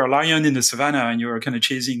a lion in the savannah and you're kind of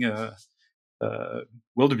chasing a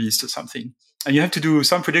wildebeest or something. And you have to do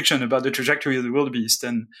some prediction about the trajectory of the wildebeest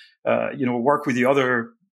and, work with the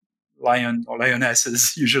other lion or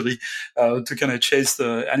lionesses usually, to kind of chase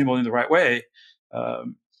the animal in the right way.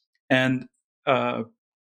 That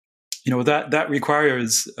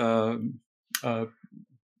requires,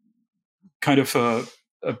 kind of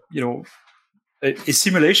a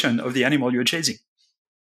simulation of the animal you're chasing.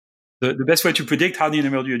 The best way to predict how the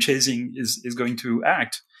animal you're chasing is going to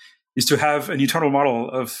act is to have an internal model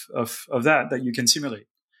of that you can simulate.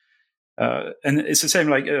 And it's the same,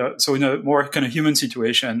 so in a more kind of human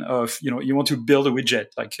situation of, you want to build a widget,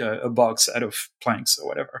 like a box out of planks or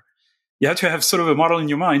whatever. You have to have sort of a model in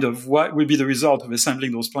your mind of what will be the result of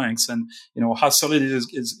assembling those planks and, how solid it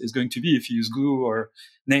is going to be if you use glue or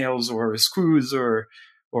nails or screws or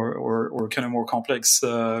kind of more complex,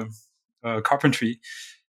 carpentry.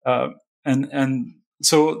 So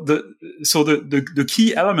the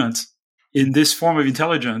key element in this form of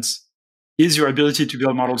intelligence is your ability to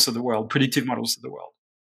build models of the world, predictive models of the world.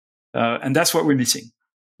 And that's what we're missing.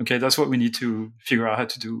 Okay, that's what we need to figure out how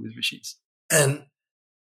to do with machines. And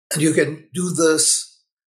you can do this,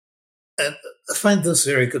 and I find this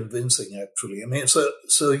very convincing, actually. I mean,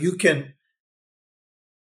 so you can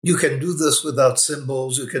do this without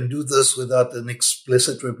symbols. You can do this without an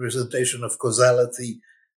explicit representation of causality.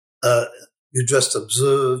 You just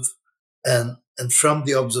observe, and from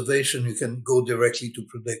the observation, you can go directly to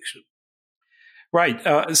prediction. Right.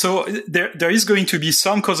 So there is going to be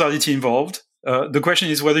some causality involved. The question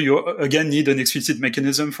is whether you again need an explicit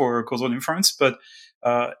mechanism for causal inference. But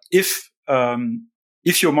if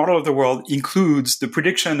your model of the world includes the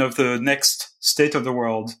prediction of the next state of the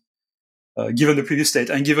world, given the previous state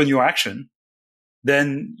and given your action,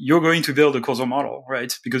 then you're going to build a causal model,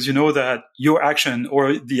 right? Because you know that your action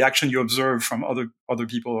or the action you observe from other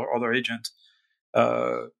people or other agents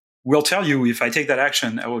will tell you, if I take that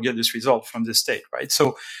action, I will get this result from this state, right?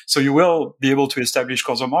 So you will be able to establish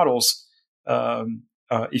causal models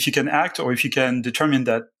if you can act, or if you can determine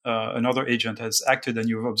that another agent has acted and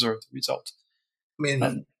you've observed the result. I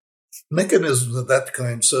mean, mechanisms of that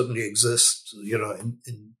kind certainly exist,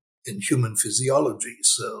 in human physiology.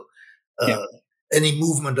 So any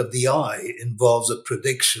movement of the eye involves a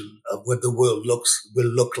prediction of what the world will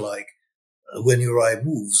look like when your eye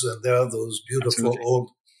moves. And there are those beautiful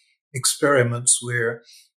old experiments where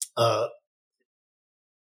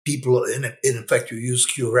people, in fact, you use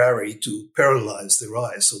curare to paralyze their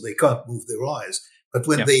eyes, so they can't move their eyes. But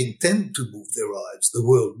when they intend to move their eyes, the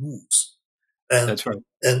world moves. And, that's right.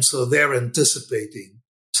 And so they're anticipating.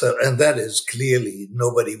 So, and that is clearly,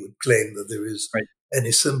 nobody would claim that there is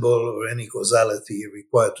any symbol or any causality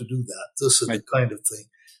required to do that. This is the kind of thing.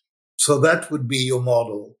 So that would be your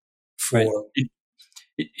model for... Right.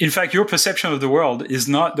 In fact, your perception of the world is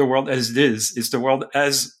not the world as it is. It's the world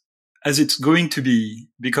as it's going to be,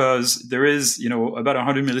 because there is, about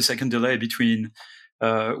 100 millisecond delay between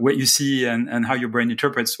what you see and how your brain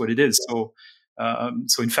interprets what it is. So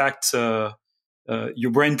in fact,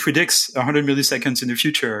 your brain predicts 100 milliseconds in the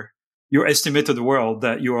future your estimate of the world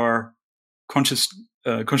that you are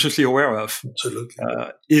consciously aware of. Absolutely.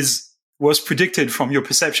 Was predicted from your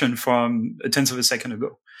perception from a tenth of a second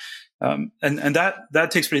ago. And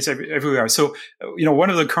that takes place everywhere. So, one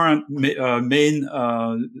of the current main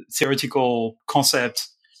theoretical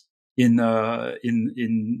concepts in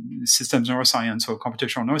systems neuroscience or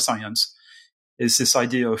computational neuroscience is this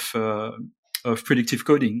idea of predictive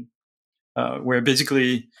coding, where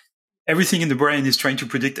basically everything in the brain is trying to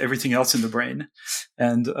predict everything else in the brain,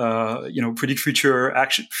 and predict future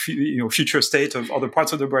action, future state of other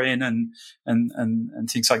parts of the brain, and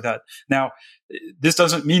things like that. Now, this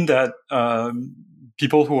doesn't mean that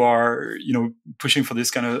people who are pushing for this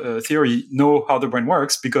kind of theory know how the brain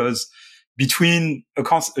works, because between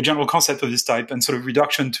a general concept of this type and sort of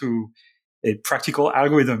reduction to a practical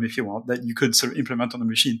algorithm, if you want, that you could sort of implement on the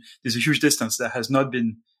machine, there's a huge distance that has not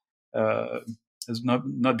been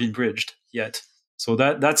bridged yet. So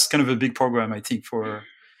that's kind of a big program, I think, for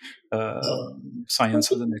science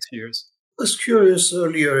for the next few years. I was curious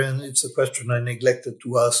earlier, and it's a question I neglected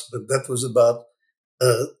to ask, but that was about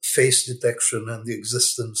face detection and the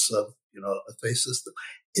existence of, a face system.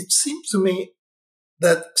 It seems to me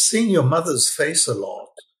that seeing your mother's face a lot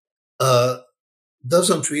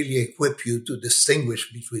doesn't really equip you to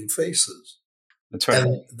distinguish between faces. That's right.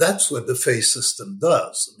 And that's what the face system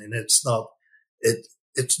does. I mean, it's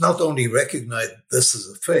not only recognize this as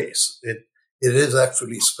a face, it is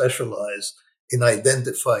actually specialized in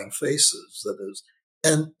identifying faces. That is,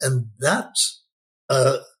 and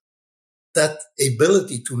that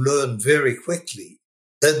ability to learn very quickly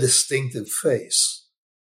a distinctive face,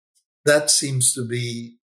 that seems to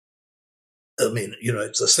be,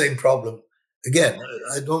 it's the same problem. Again,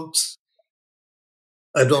 I don't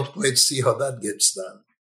quite see how that gets done.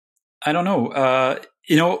 I don't know.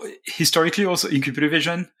 Historically, also in computer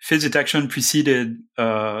vision, face detection preceded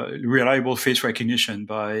reliable face recognition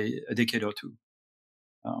by a decade or two.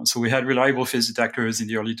 So we had reliable face detectors in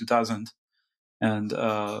the early 2000s, and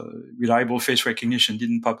reliable face recognition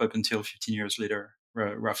didn't pop up until 15 years later,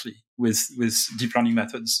 roughly, with deep learning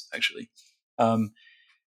methods, actually.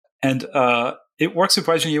 And it works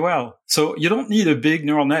surprisingly well. So you don't need a big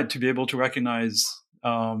neural net to be able to recognize,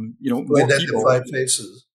 more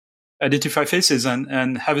identify faces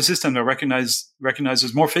and have a system that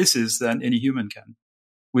recognizes more faces than any human can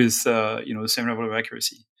with, the same level of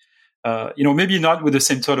accuracy. Maybe not with the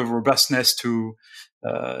same sort of robustness to,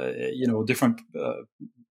 different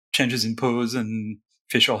changes in pose and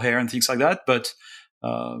facial hair and things like that. But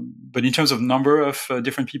in terms of number of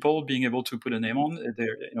different people being able to put a name on,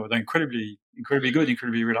 they're incredibly good,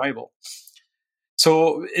 incredibly reliable.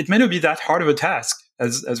 So it may not be that hard of a task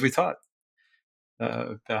as we thought,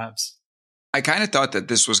 perhaps. I kind of thought that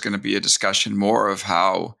this was going to be a discussion more of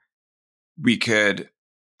how we could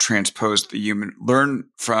learn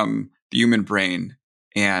from the human brain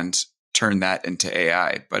and turn that into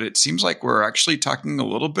AI. But it seems like we're actually talking a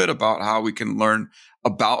little bit about how we can learn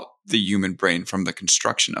about the human brain from the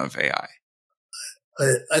construction of AI.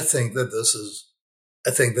 I think that this is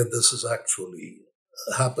actually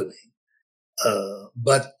happening.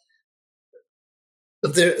 But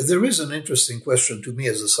there is an interesting question to me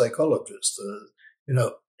as a psychologist.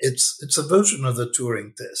 It's a version of the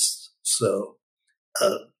Turing test. So,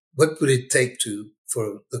 what would it take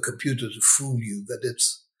for the computer to fool you that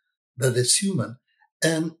it's human?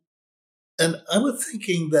 And I was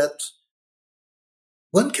thinking that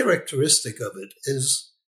one characteristic of it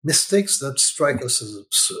is mistakes that strike us as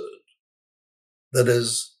absurd. That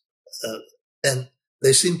is, and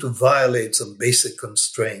they seem to violate some basic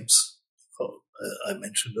constraints. I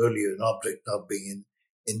mentioned earlier an object not being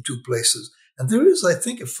in two places. And there is, I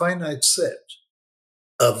think, a finite set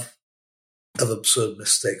of absurd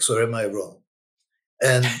mistakes, or am I wrong?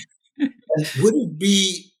 And would it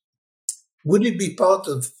be part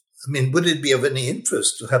of, would it be of any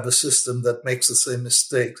interest to have a system that makes the same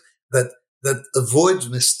mistakes, that avoids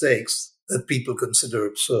mistakes that people consider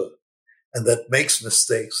absurd, and that makes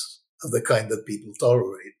mistakes of the kind that people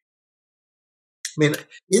tolerate?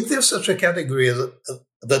 Is there such a category of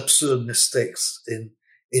absurd mistakes in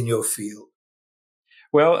your field?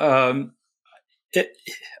 Well,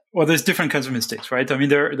 there's different kinds of mistakes, right?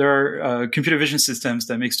 There are computer vision systems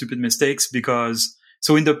that make stupid mistakes because,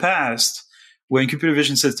 so in the past, when computer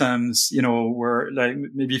vision systems, were like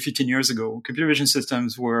maybe 15 years ago, computer vision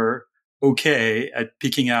systems were okay at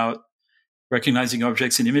picking out, recognizing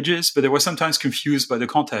objects in images, but they were sometimes confused by the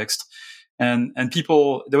context. And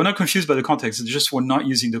people, they were not confused by the context, they just were not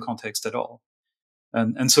using the context at all.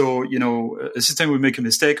 And so, a system would make a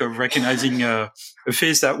mistake of recognizing a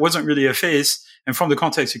face that wasn't really a face, and from the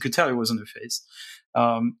context, you could tell it wasn't a face.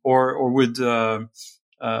 Or would,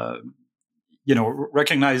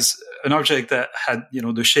 recognize an object that had,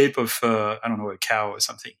 the shape of, a cow or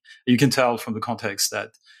something. You can tell from the context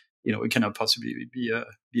that, it cannot possibly be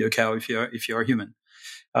a cow if you are human.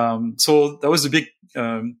 So that was a big,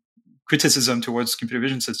 criticism towards computer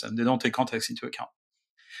vision systems. They don't take context into account.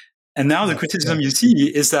 And now the criticism you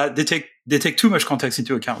see is that they take too much context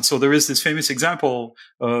into account. So there is this famous example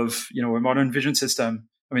of, a modern vision system.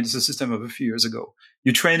 It's a system of a few years ago.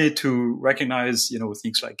 You train it to recognize,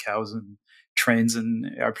 things like cows and trains and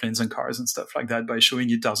airplanes and cars and stuff like that by showing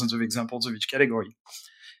it thousands of examples of each category.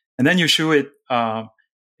 And then you show it a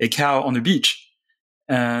cow on the beach,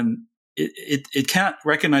 and it can't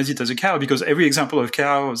recognize it as a cow because every example of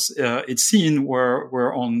cows it's seen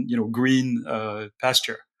were on green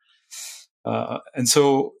pasture, and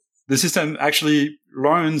so the system actually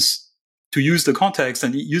learns to use the context,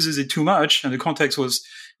 and it uses it too much, and the context was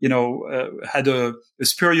had a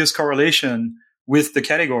spurious correlation with the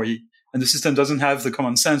category, and the system doesn't have the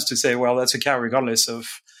common sense to say, well, that's a cow regardless of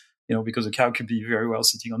because a cow could be very well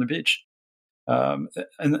sitting on the beach,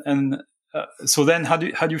 so then how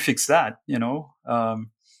do you fix that? How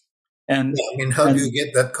do you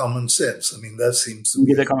get that common sense? That seems to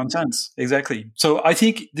get that common sense. Exactly. So I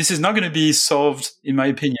think this is not going to be solved, in my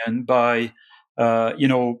opinion, by,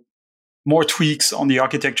 more tweaks on the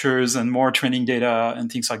architectures and more training data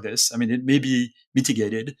and things like this. It may be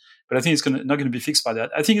mitigated, but I think it's not going to be fixed by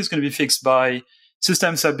that. I think it's going to be fixed by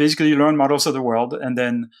systems that basically learn models of the world and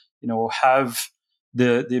then, have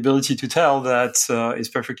the ability to tell that it's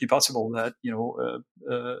perfectly possible that a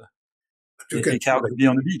cow could be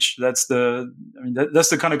on the beach. That's that's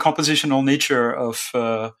the kind of compositional nature of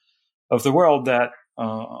the world that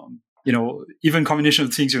even combination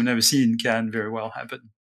of things you've never seen can very well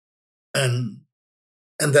happen. And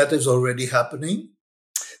that is already happening?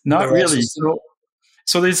 Not really.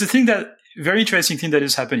 So there's very interesting thing that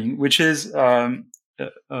is happening, which is one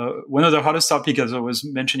of the hottest topics, as I was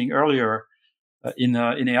mentioning earlier, in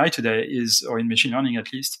AI today or in machine learning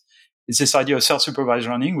at least, is this idea of self-supervised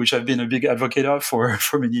learning, which I've been a big advocate of for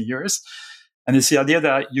many years. And it's the idea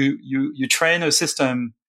that you train a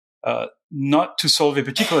system not to solve a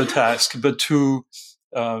particular task, but to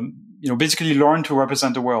basically learn to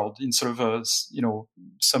represent the world in sort of a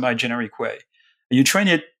semi-generic way. And you train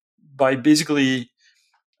it by basically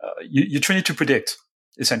you train it to predict,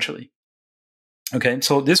 essentially. Okay,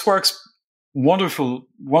 so this works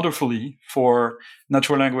wonderfully for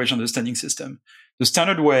natural language understanding system. The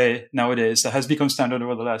standard way nowadays that has become standard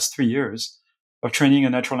over the last 3 years of training a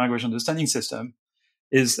natural language understanding system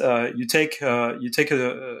is you take a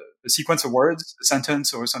sequence of words, a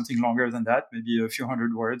sentence or something longer than that, maybe a few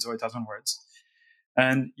hundred words or 1,000 words,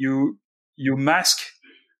 and you mask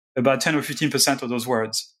about 10 or 15% of those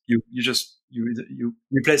words. You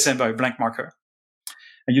replace them by a blank marker,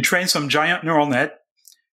 and you train some giant neural net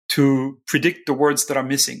to predict the words that are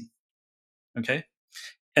missing. Okay,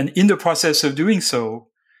 and in the process of doing so,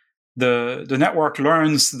 the network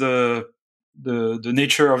learns the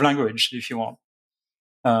nature of language, if you want.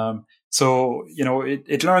 So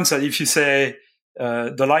it learns that if you say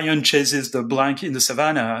the lion chases the blank in the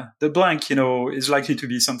savannah, the blank is likely to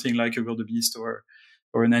be something like a wildebeest or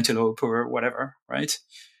an antelope or whatever, right?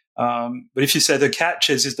 But if you say the cat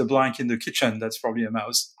chases the blank in the kitchen, that's probably a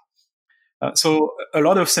mouse. So a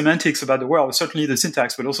lot of semantics about the world, certainly the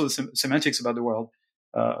syntax, but also the semantics about the world,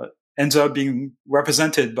 ends up being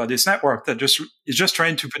represented by this network that is just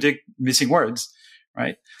trying to predict missing words,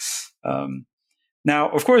 right? Now,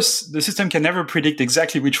 of course, the system can never predict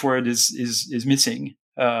exactly which word is missing.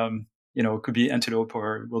 It could be antelope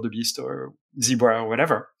or wildebeest or zebra or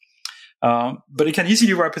whatever. But it can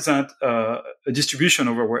easily represent a distribution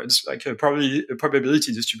over words, like a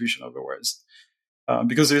probability distribution over words.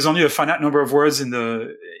 Because there's only a finite number of words in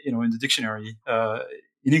the dictionary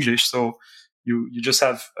in English, so you just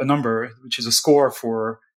have a number which is a score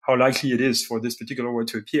for how likely it is for this particular word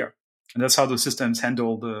to appear, and that's how the systems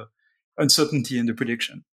handle the uncertainty in the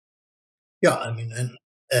prediction. Yeah, I mean,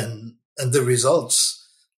 and the results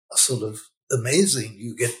are sort of amazing.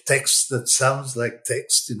 You get text that sounds like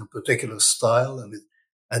text in a particular style, and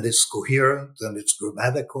it's coherent and it's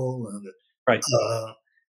grammatical, and right.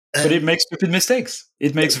 But it makes stupid mistakes.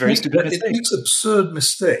 It makes very stupid mistakes. It makes absurd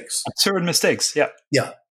mistakes. Absurd mistakes, yeah.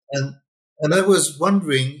 Yeah. And I was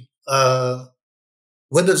wondering,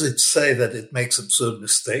 what does it say that it makes absurd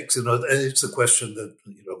mistakes? It's a question that,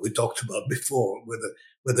 we talked about before,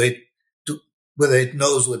 whether it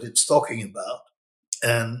knows what it's talking about.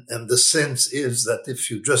 And the sense is that if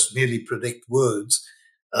you just merely predict words,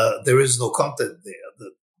 there is no content there.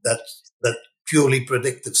 That purely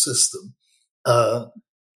predictive system,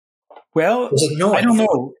 well, I don't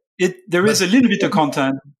know. There is a little bit of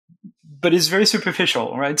content, but it's very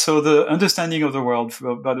superficial, right? So the understanding of the world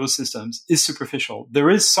by those systems is superficial. There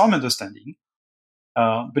is some understanding,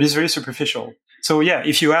 but it's very superficial. So yeah,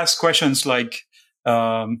 if you ask questions like,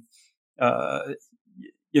 is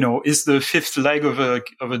the fifth leg of a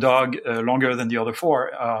dog longer than the other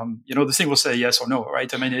four? The thing will say yes or no,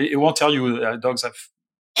 right? I mean, it won't tell you dogs have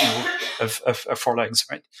 4 legs,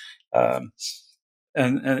 right?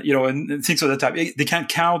 And things of that type. They can't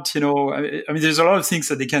count, there's a lot of things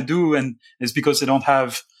that they can do, and it's because they don't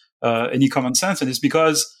have any common sense, and it's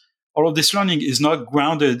because all of this learning is not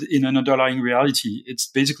grounded in an underlying reality. It's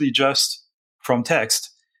basically just from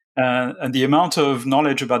text. And the amount of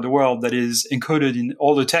knowledge about the world that is encoded in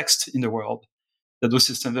all the text in the world that those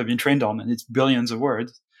systems have been trained on, and it's billions of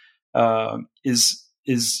words, is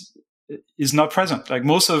not present. Like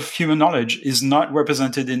most of human knowledge is not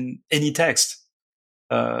represented in any text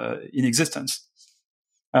in existence.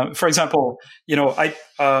 For example, I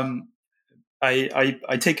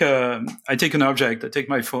take an object, I take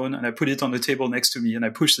my phone and I put it on the table next to me and I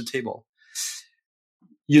push the table.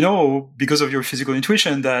 Because of your physical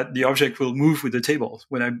intuition, that the object will move with the table.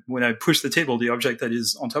 When I push the table, the object that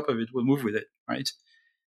is on top of it will move with it, right?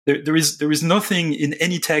 There is nothing in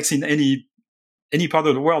any text in any part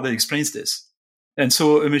of the world that explains this. And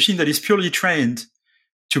so a machine that is purely trained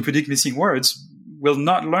to predict missing words will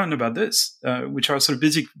not learn about this, which are sort of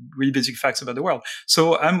really basic facts about the world.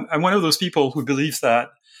 So I'm one of those people who believe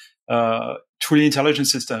that truly intelligent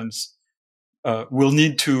systems will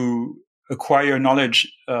need to acquire knowledge,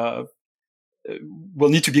 will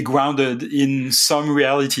need to be grounded in some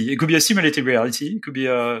reality. It could be a simulated reality. It could be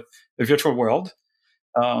a virtual world.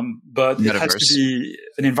 But Metaverse. It has to be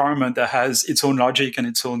an environment that has its own logic and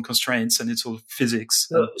its own constraints and its own physics.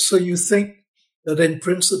 So you think that in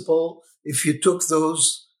principle, if you took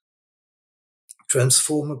those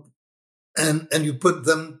transformer and you put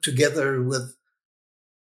them together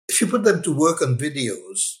if you put them to work on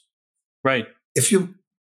videos, right? If you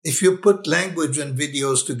put language and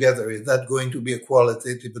videos together, is that going to be a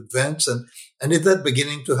qualitative advance? And is that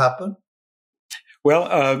beginning to happen?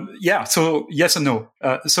 Well, yeah. So yes and no.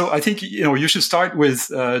 So I think you should start with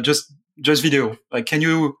just video. Like, can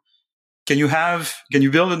you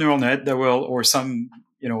build a neural net that will, or some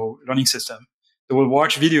learning system that will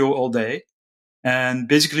watch video all day and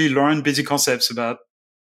basically learn basic concepts about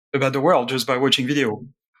the world just by watching video?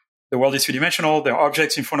 The world is three-dimensional. There are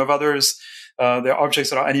objects in front of others. There are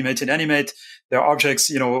objects that are animate. There are objects,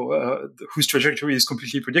 whose trajectory is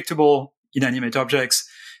completely predictable. inanimate objects.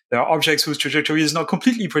 There are objects whose trajectory is not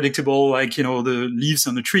completely predictable, like, the leaves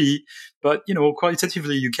on a tree, but,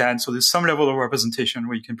 qualitatively you can. So there's some level of representation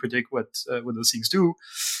where you can predict what those things do.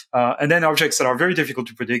 And then objects that are very difficult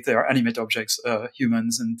to predict, they are animate objects,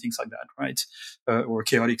 humans and things like that, right? Or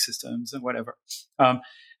chaotic systems and whatever.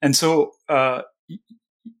 And so, a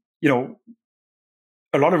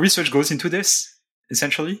lot of research goes into this,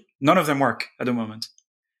 essentially. None of them work at the moment.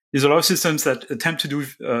 There's a lot of systems that attempt to do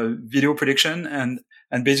video prediction and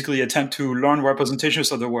basically attempt to learn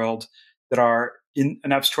representations of the world that are in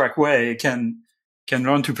an abstract way can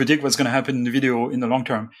learn to predict what's going to happen in the video in the long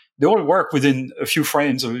term. They all work within a few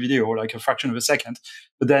frames of a video, like a fraction of a second,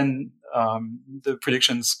 but then the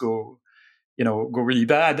predictions go really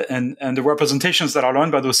bad, and the representations that are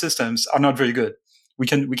learned by those systems are not very good. We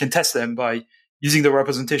can test them by using the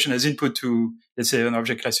representation as input to, let's say, an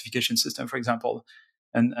object classification system, for example,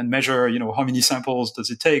 and measure, how many samples does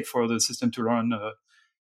it take for the system to learn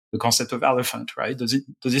the concept of elephant, right? Does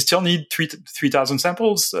it still need 3,000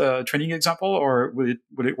 samples, training example, or will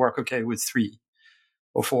it work okay with 3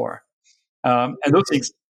 or 4? And those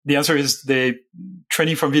things, the answer is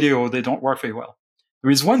training from video, they don't work very well.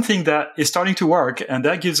 There is one thing that is starting to work, and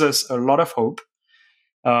that gives us a lot of hope.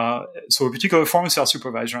 So a particular form of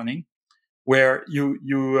self-supervised learning, where you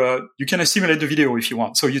can simulate the video if you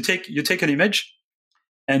want. So you take an image,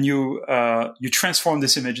 and you transform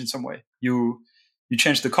this image in some way. You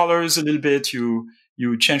change the colors a little bit. You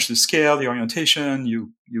change the scale, the orientation.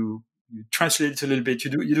 You translate it a little bit.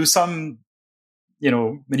 You do some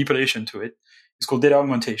manipulation to it. It's called data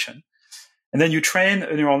augmentation. And then you train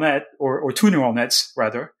a neural net or two neural nets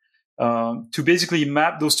rather to basically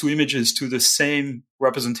map those two images to the same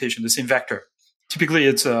representation, the same vector. Typically,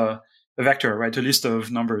 it's a vector, right? A list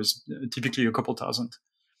of numbers, typically a couple thousand.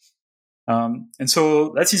 And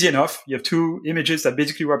so that's easy enough. You have two images that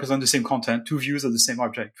basically represent the same content, two views of the same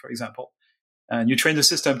object, for example. And you train the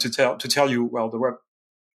system to tell you, well,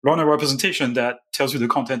 learn a representation that tells you the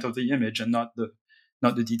content of the image and not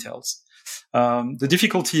the details. The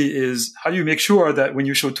difficulty is how do you make sure that when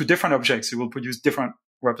you show two different objects, it will produce different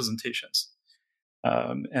representations?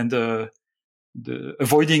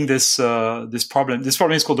 Avoiding this problem. This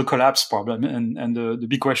problem is called the collapse problem, and the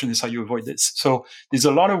big question is how you avoid this. So there's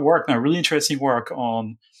a lot of work now, really interesting work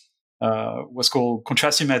on what's called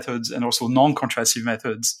contrastive methods and also non-contrastive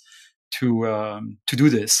methods to do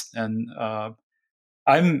this. And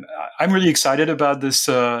I'm really excited about this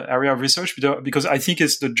area of research because I think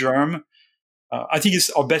it's the germ. I think it's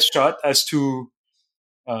our best shot as to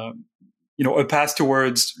a path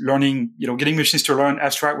towards learning, getting machines to learn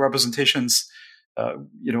abstract representations,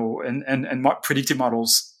 and predictive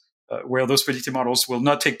models, where those predictive models will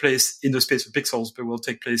not take place in the space of pixels, but will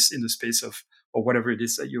take place in the space of, or whatever it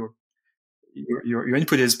is that your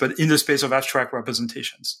input is, but in the space of abstract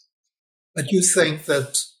representations. But you think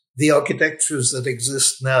that the architectures that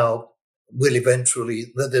exist now will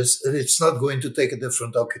eventually, that it's not going to take a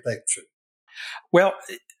different architecture? Well,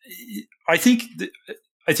 I think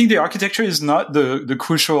the architecture is not the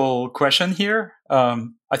crucial question here.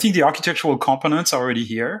 I think the architectural components are already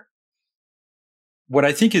here. What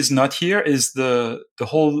I think is not here is the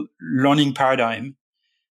whole learning paradigm.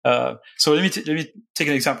 So let me take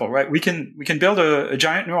an example, right? We can build a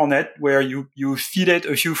giant neural net where you feed it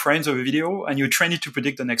a few frames of a video and you train it to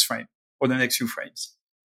predict the next frame or the next few frames.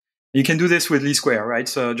 You can do this with least square, right?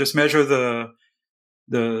 So just measure the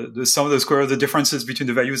sum of the square of the differences between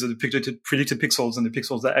the values of the predicted pixels and the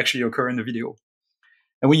pixels that actually occur in the video.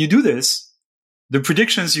 And when you do this, the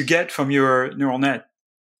predictions you get from your neural net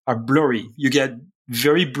are blurry. You get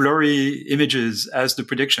very blurry images as the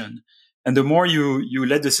prediction. And the more you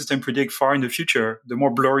let the system predict far in the future, the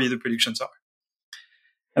more blurry the predictions are.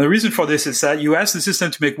 And the reason for this is that you ask the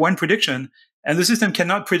system to make one prediction, and the system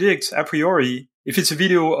cannot predict a priori if it's a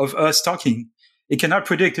video of us talking. It cannot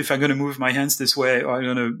predict if I'm going to move my hands this way or I'm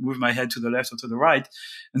going to move my head to the left or to the right.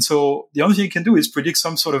 And so the only thing it can do is predict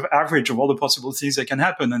some sort of average of all the possible things that can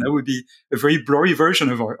happen. And that would be a very blurry version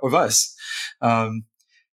of us. So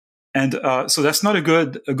that's not a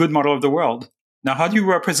good model of the world. Now, how do you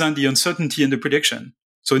represent the uncertainty in the prediction?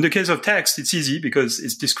 So in the case of text, it's easy because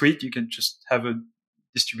it's discrete. You can just have a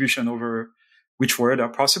distribution over which word are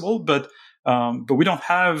possible, but we don't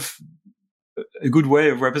have a good way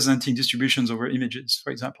of representing distributions over images,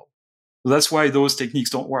 for example. So that's why those techniques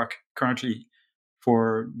don't work currently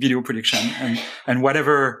for video prediction, and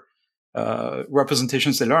whatever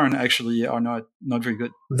representations they learn actually are not very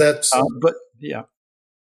good. But yeah,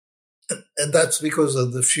 and that's because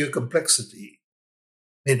of the sheer complexity.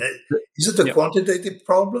 I mean, is it a quantitative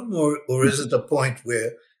problem, or is it a point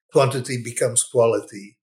where quantity becomes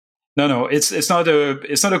quality? No, it's not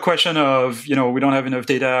a question of, we don't have enough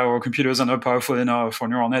data, or computers are not powerful enough, or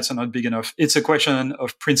neural nets are not big enough. It's a question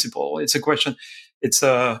of principle. It's a question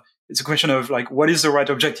of like, what is the right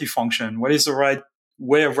objective function? What is the right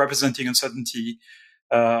way of representing uncertainty?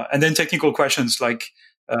 And then technical questions like,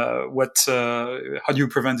 how do you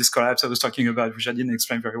prevent this collapse I was talking about, which I didn't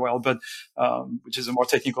explain very well, but, which is a more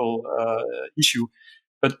technical, issue.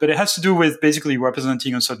 But it has to do with basically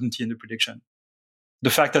representing uncertainty in the prediction. The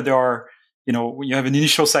fact that there are, when you have an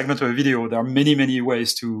initial segment of a video, there are many, many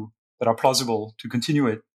ways that are plausible to continue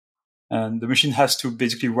it. And the machine has to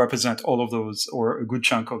basically represent all of those, or a good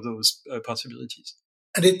chunk of those possibilities.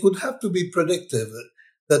 And it would have to be predictive.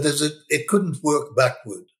 That is, it couldn't work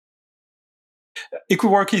backward. It could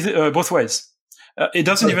work both ways. It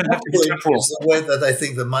doesn't even have to be temporal. It's the way that I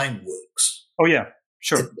think the mind works. Oh, yeah,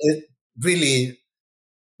 sure. It really,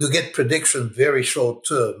 you get prediction very short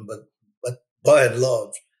term, but by and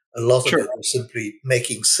large, a lot of it is simply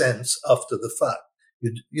making sense after the fact.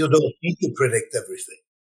 You don't need to predict everything.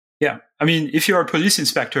 Yeah. I mean, if you're a police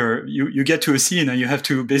inspector, you get to a scene and you have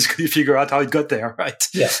to basically figure out how it got there, right?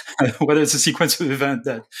 Yeah. Whether it's a sequence of events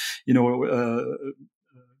that,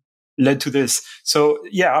 led to this. So,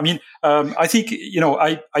 yeah, I mean, I think,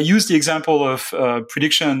 I use the example of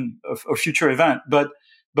prediction of future event, but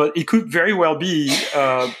it could very well be,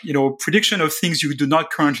 prediction of things you do not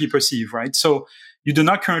currently perceive, right? So you do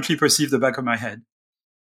not currently perceive the back of my head.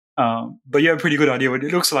 But you have a pretty good idea what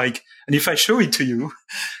it looks like. And if I show it to you,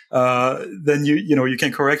 then you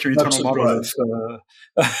can correct your internal model.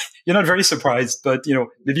 You're not very surprised, but,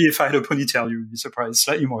 maybe if I had a ponytail, you'd be surprised,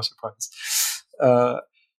 slightly more surprised.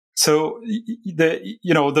 So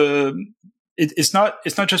it's not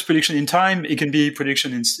just prediction in time. It can be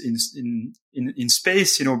prediction in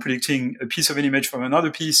space. Predicting a piece of an image from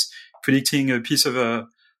another piece, predicting a piece of a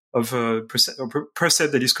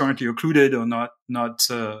percept that is currently occluded or not.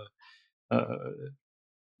 Can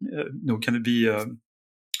it be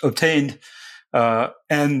obtained?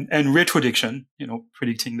 And retrodiction.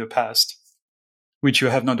 Predicting the past, which you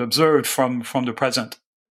have not observed from the present.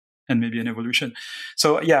 And maybe an evolution.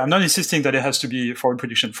 So yeah, I'm not insisting that it has to be forward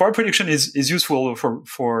prediction. Forward prediction is useful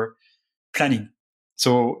for planning.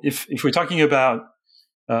 So if we're talking about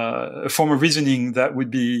a form of reasoning that would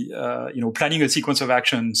be planning a sequence of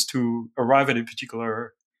actions to arrive at a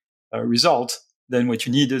particular result, then what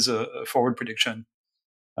you need is a forward prediction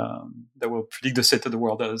that will predict the state of the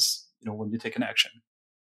world as when you take an action.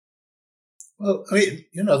 Well, I mean,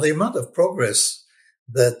 the amount of progress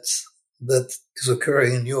that is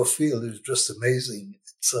occurring in your field is just amazing.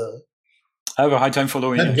 It's I have a hard time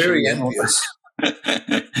following. I'm very envious.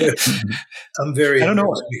 I'm very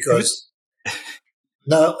envious because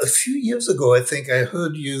now a few years ago, I think I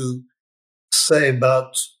heard you say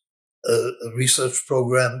about a research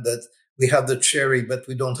program that we have the cherry, but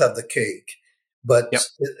we don't have the cake. But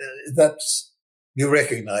that's, you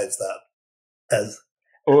recognize that as.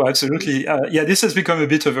 Oh, absolutely. This has become a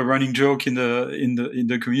bit of a running joke in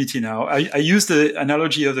the community now. I use the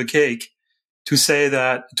analogy of the cake to say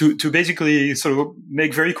that to basically sort of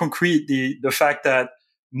make very concrete the fact that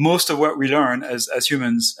most of what we learn as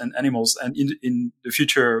humans and animals, and in the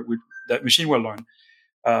future that machine will learn,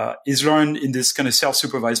 is learned in this kind of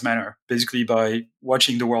self-supervised manner, basically by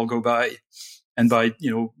watching the world go by and by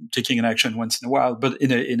taking an action once in a while, but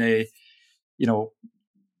in a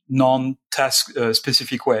non-task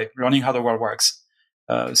specific way, learning how the world works,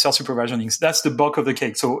 self-supervised learning. That's the bulk of the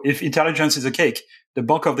cake. So if intelligence is a cake, the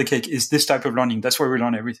bulk of the cake is this type of learning. That's where we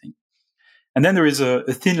learn everything. And then there is a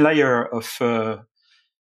thin layer of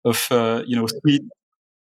speed.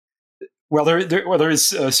 Well, there is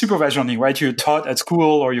supervised learning, right? You're taught at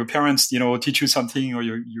school, or your parents, teach you something, or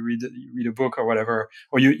you read a book or whatever,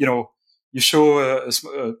 or you show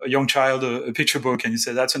a young child a picture book and you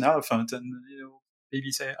say that's an elephant, and baby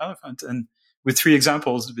say elephant, and with 3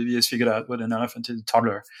 examples, the baby has figured out what an elephant is,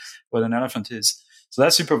 toddler, what an elephant is. So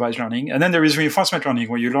that's supervised learning. And then there is reinforcement learning,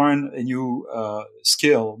 where you learn a new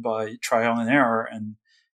skill by trial and error, and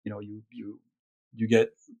you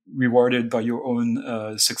get rewarded by your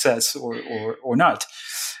own success or not.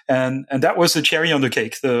 And that was the cherry on the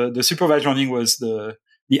cake. The supervised learning was the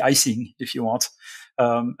icing, if you want.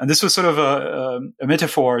 And this was sort of a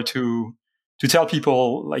metaphor to tell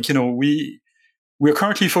people, like, we're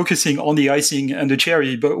currently focusing on the icing and the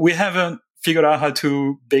cherry, but we haven't figured out how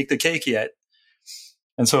to bake the cake yet.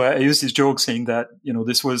 And so I use this joke saying that,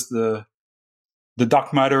 this was the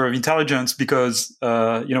dark matter of intelligence, because,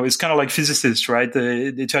 it's kind of like physicists, right?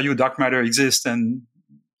 They tell you dark matter exists, and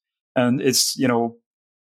it's,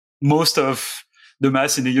 most of the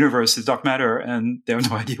mass in the universe is dark matter, and they have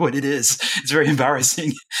no idea what it is. It's very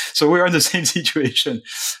embarrassing. So we're in the same situation.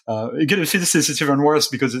 Again, in physicists, it's even worse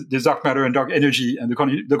because there's dark matter and dark energy, and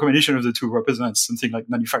the combination of the two represents something like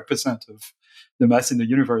 95% of the mass in the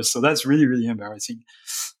universe. So that's really, really embarrassing,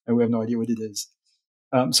 and we have no idea what it is.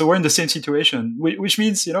 So we're in the same situation, which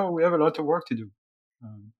means, we have a lot of work to do.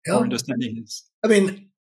 Our understanding is. I mean,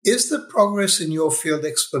 is the progress in your field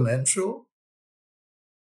exponential?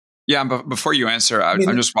 Yeah, but before you answer,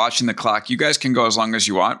 I'm just watching the clock. You guys can go as long as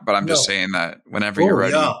you want, but I'm just saying that whenever you're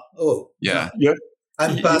ready. Yeah. Yeah.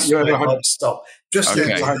 I'm past my hard stop. Just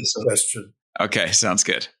answer this question. Okay, sounds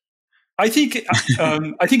good. I think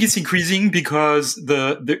it's increasing because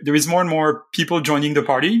there is more and more people joining the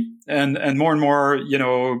party, and more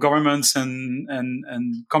governments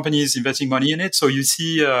and companies investing money in it. So you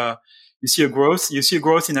see a growth. You see a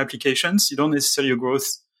growth in applications. You don't necessarily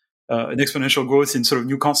an exponential growth in sort of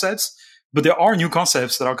new concepts, but there are new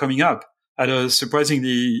concepts that are coming up at a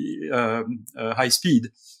surprisingly high speed.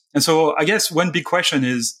 And so I guess one big question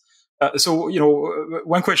is.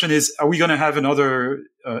 One question is, are we going to have another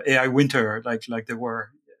AI winter like there were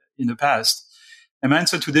in the past? And my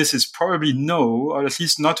answer to this is probably no, or at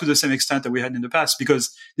least not to the same extent that we had in the past, because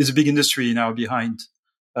there's a big industry now behind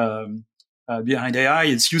AI.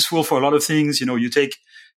 It's useful for a lot of things. You take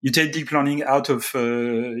deep learning out of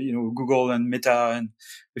Google and Meta and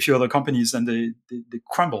a few other companies, and they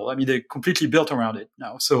crumble. I mean, they're completely built around it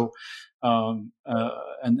now. So.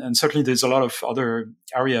 And certainly there's a lot of other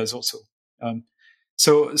areas also.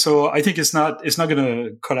 So I think it's not going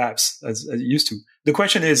to collapse as it used to. The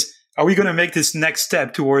question is, are we going to make this next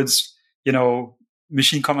step towards,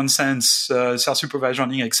 machine common sense, self-supervised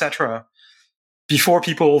learning, etc., before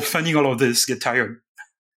people funding all of this get tired?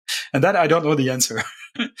 And that I don't know the answer.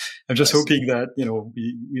 I'm just hoping that,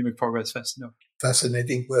 we make progress fast enough.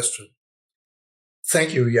 Fascinating question.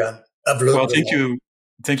 Thank you, Jan. I've learned thank you.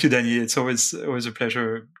 Thank you, Danny. It's always a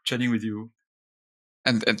pleasure chatting with you.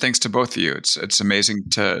 And thanks to both of you. It's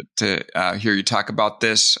amazing to hear you talk about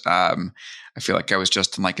this. I feel like I was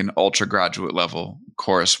just in like an ultra graduate level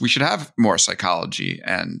course. We should have more psychology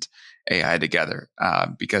and AI together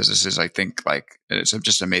because this is, I think, like it's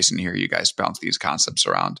just amazing to hear you guys bounce these concepts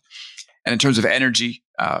around. And in terms of energy,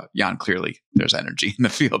 Jan, clearly there's energy in the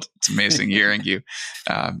field. It's amazing hearing you.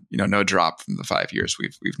 No drop from the 5 years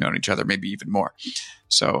we've known each other, maybe even more.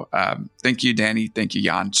 So thank you, Danny. Thank you,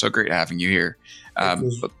 Jan. So great having you here.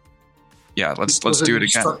 Let's do it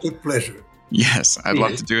again. It's a pleasure. Yes, I'd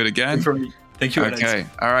love to do it again. Thank you. Okay. Alex.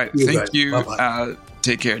 All right. Thank you.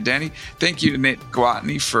 Take care, Danny. Thank you to Nate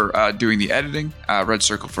Gawatney for doing the editing, Red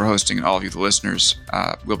Circle for hosting, and all of you, the listeners.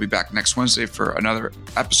 We'll be back next Wednesday for another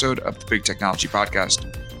episode of the Big Technology Podcast.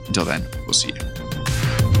 Until then, we'll see you.